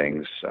these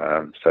things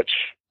such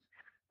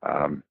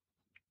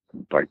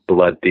like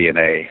blood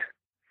DNA.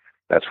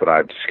 That's what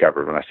I've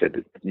discovered when I said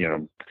that, you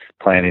know,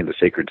 planting the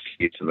sacred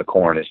seeds in the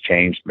corn has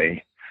changed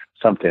me.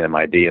 Something in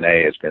my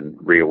DNA has been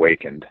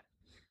reawakened,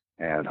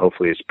 and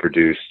hopefully it's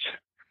produced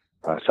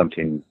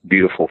something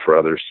beautiful for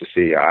others to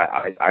see.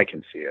 I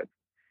can see it.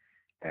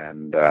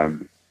 And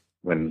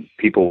when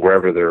people,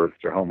 wherever their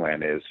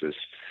homeland is,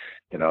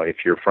 you know, if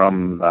you're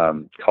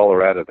from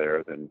Colorado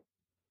there, then,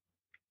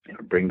 you know,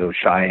 bring those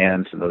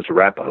Cheyennes and those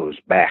Arapahoes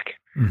back.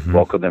 Mm-hmm.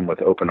 Welcome them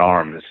with open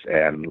arms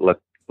and let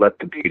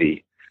the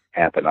beauty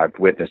happen. I've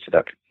witnessed it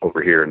up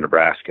over here in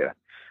Nebraska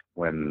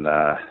when,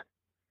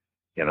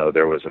 you know,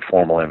 there was a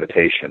formal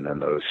invitation,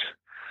 and those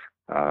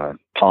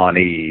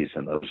Pawnees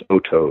and those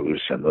Otos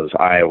and those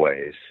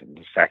Ioways and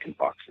the Sac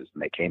Foxes,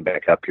 and they came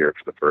back up here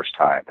for the first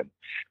time, and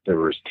there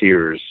was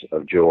tears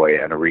of joy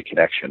and a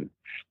reconnection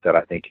that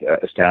I think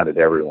astounded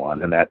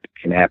everyone, and that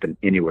can happen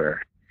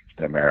anywhere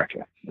in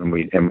America, and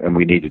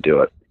we need to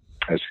do it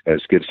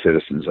as good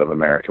citizens of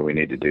America. We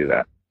need to do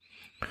that.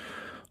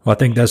 Well, I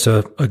think that's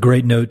a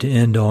great note to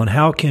end on.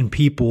 How can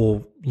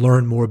people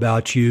learn more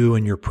about you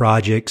and your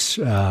projects?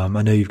 I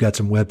know you've got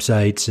some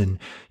websites and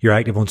you're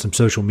active on some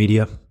social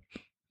media.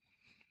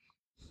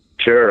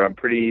 Sure. I'm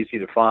pretty easy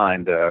to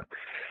find.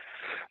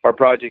 Our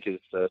project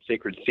is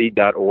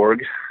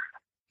sacredseed.org.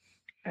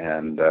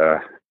 And,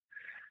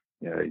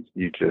 you know,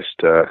 you just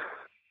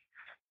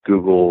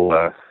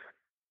Google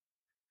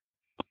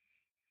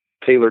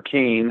Taylor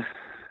Keene,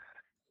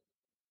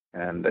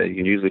 and you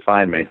can usually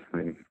find me. I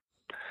mean,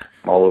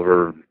 I'm all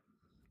over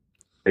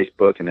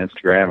Facebook and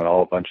Instagram and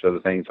a bunch of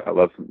other things. I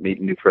love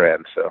meeting new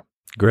friends. So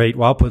great.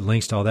 Well, I'll put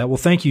links to all that. Well,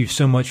 thank you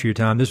so much for your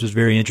time. This was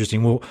very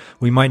interesting.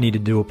 We might need to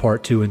do a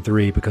part 2 and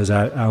 3 because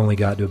I only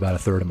got to about a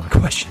third of my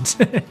questions,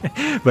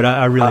 but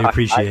I really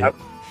appreciate it.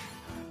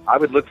 I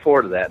would look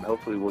forward to that, and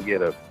hopefully we'll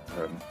get a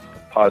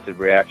positive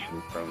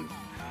reaction from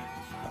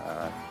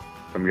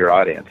your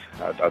audience.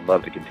 I'd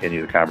love to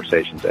continue the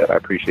conversations, Ed. I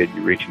appreciate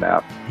you reaching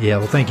out. Yeah.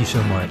 Well, thank you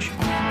so much.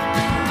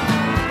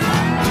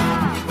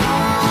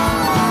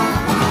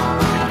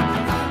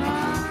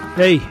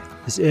 Hey,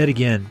 this is Ed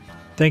again.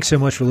 Thanks so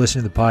much for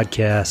listening to the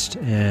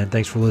podcast, and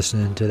thanks for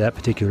listening to that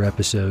particular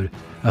episode.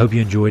 I hope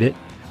you enjoyed it.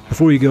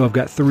 Before you go, I've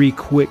got 3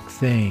 quick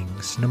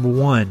things. Number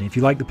 1, if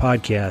you like the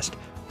podcast,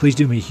 please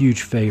do me a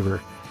huge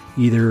favor.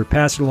 Either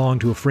pass it along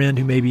to a friend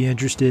who may be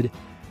interested,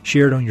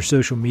 share it on your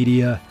social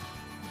media,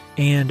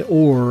 and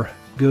or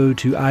go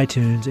to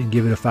iTunes and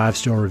give it a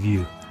 5-star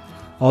review.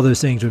 All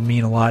those things would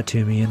mean a lot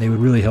to me, and they would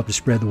really help to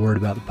spread the word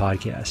about the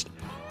podcast.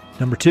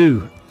 Number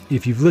 2,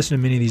 if you've listened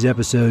to many of these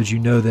episodes, you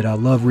know that I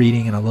love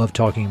reading and I love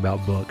talking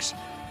about books.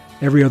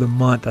 Every other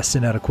month, I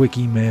send out a quick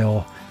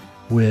email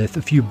with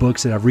a few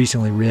books that I've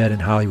recently read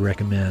and highly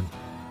recommend.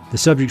 The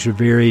subjects are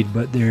varied,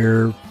 but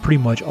they're pretty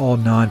much all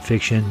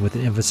nonfiction with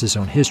an emphasis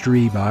on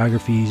history,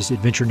 biographies,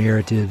 adventure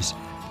narratives,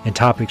 and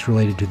topics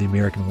related to the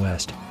American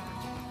West.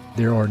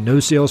 There are no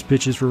sales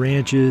pitches for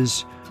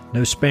ranches,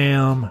 no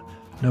spam,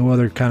 no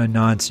other kind of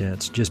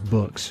nonsense, just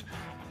books.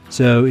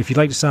 So if you'd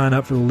like to sign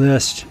up for the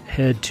list,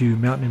 head to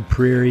Mountain and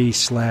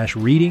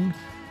Prairie/reading,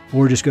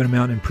 or just go to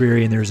Mountain and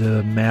Prairie and there's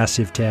a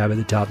massive tab at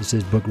the top that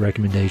says book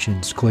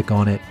recommendations. Click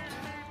on it.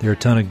 There are a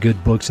ton of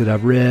good books that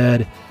I've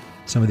read.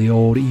 Some of the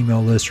old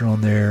email lists are on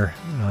there.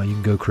 You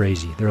can go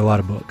crazy. There are a lot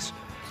of books.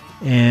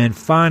 And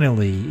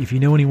finally, if you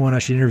know anyone I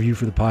should interview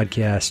for the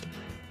podcast,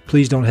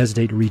 please don't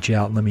hesitate to reach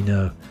out and let me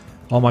know.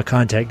 All my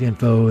contact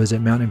info is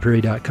at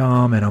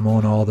mountainandprairie.com, and I'm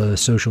on all the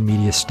social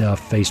media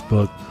stuff,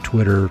 Facebook,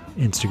 Twitter,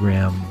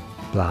 Instagram,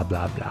 blah,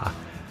 blah, blah.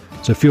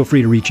 So feel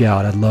free to reach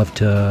out. I'd love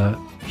to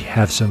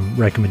have some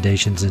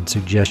recommendations and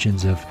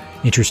suggestions of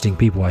interesting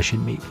people I should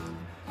meet.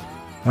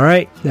 All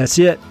right, that's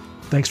it.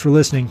 Thanks for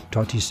listening.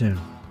 Talk to you soon.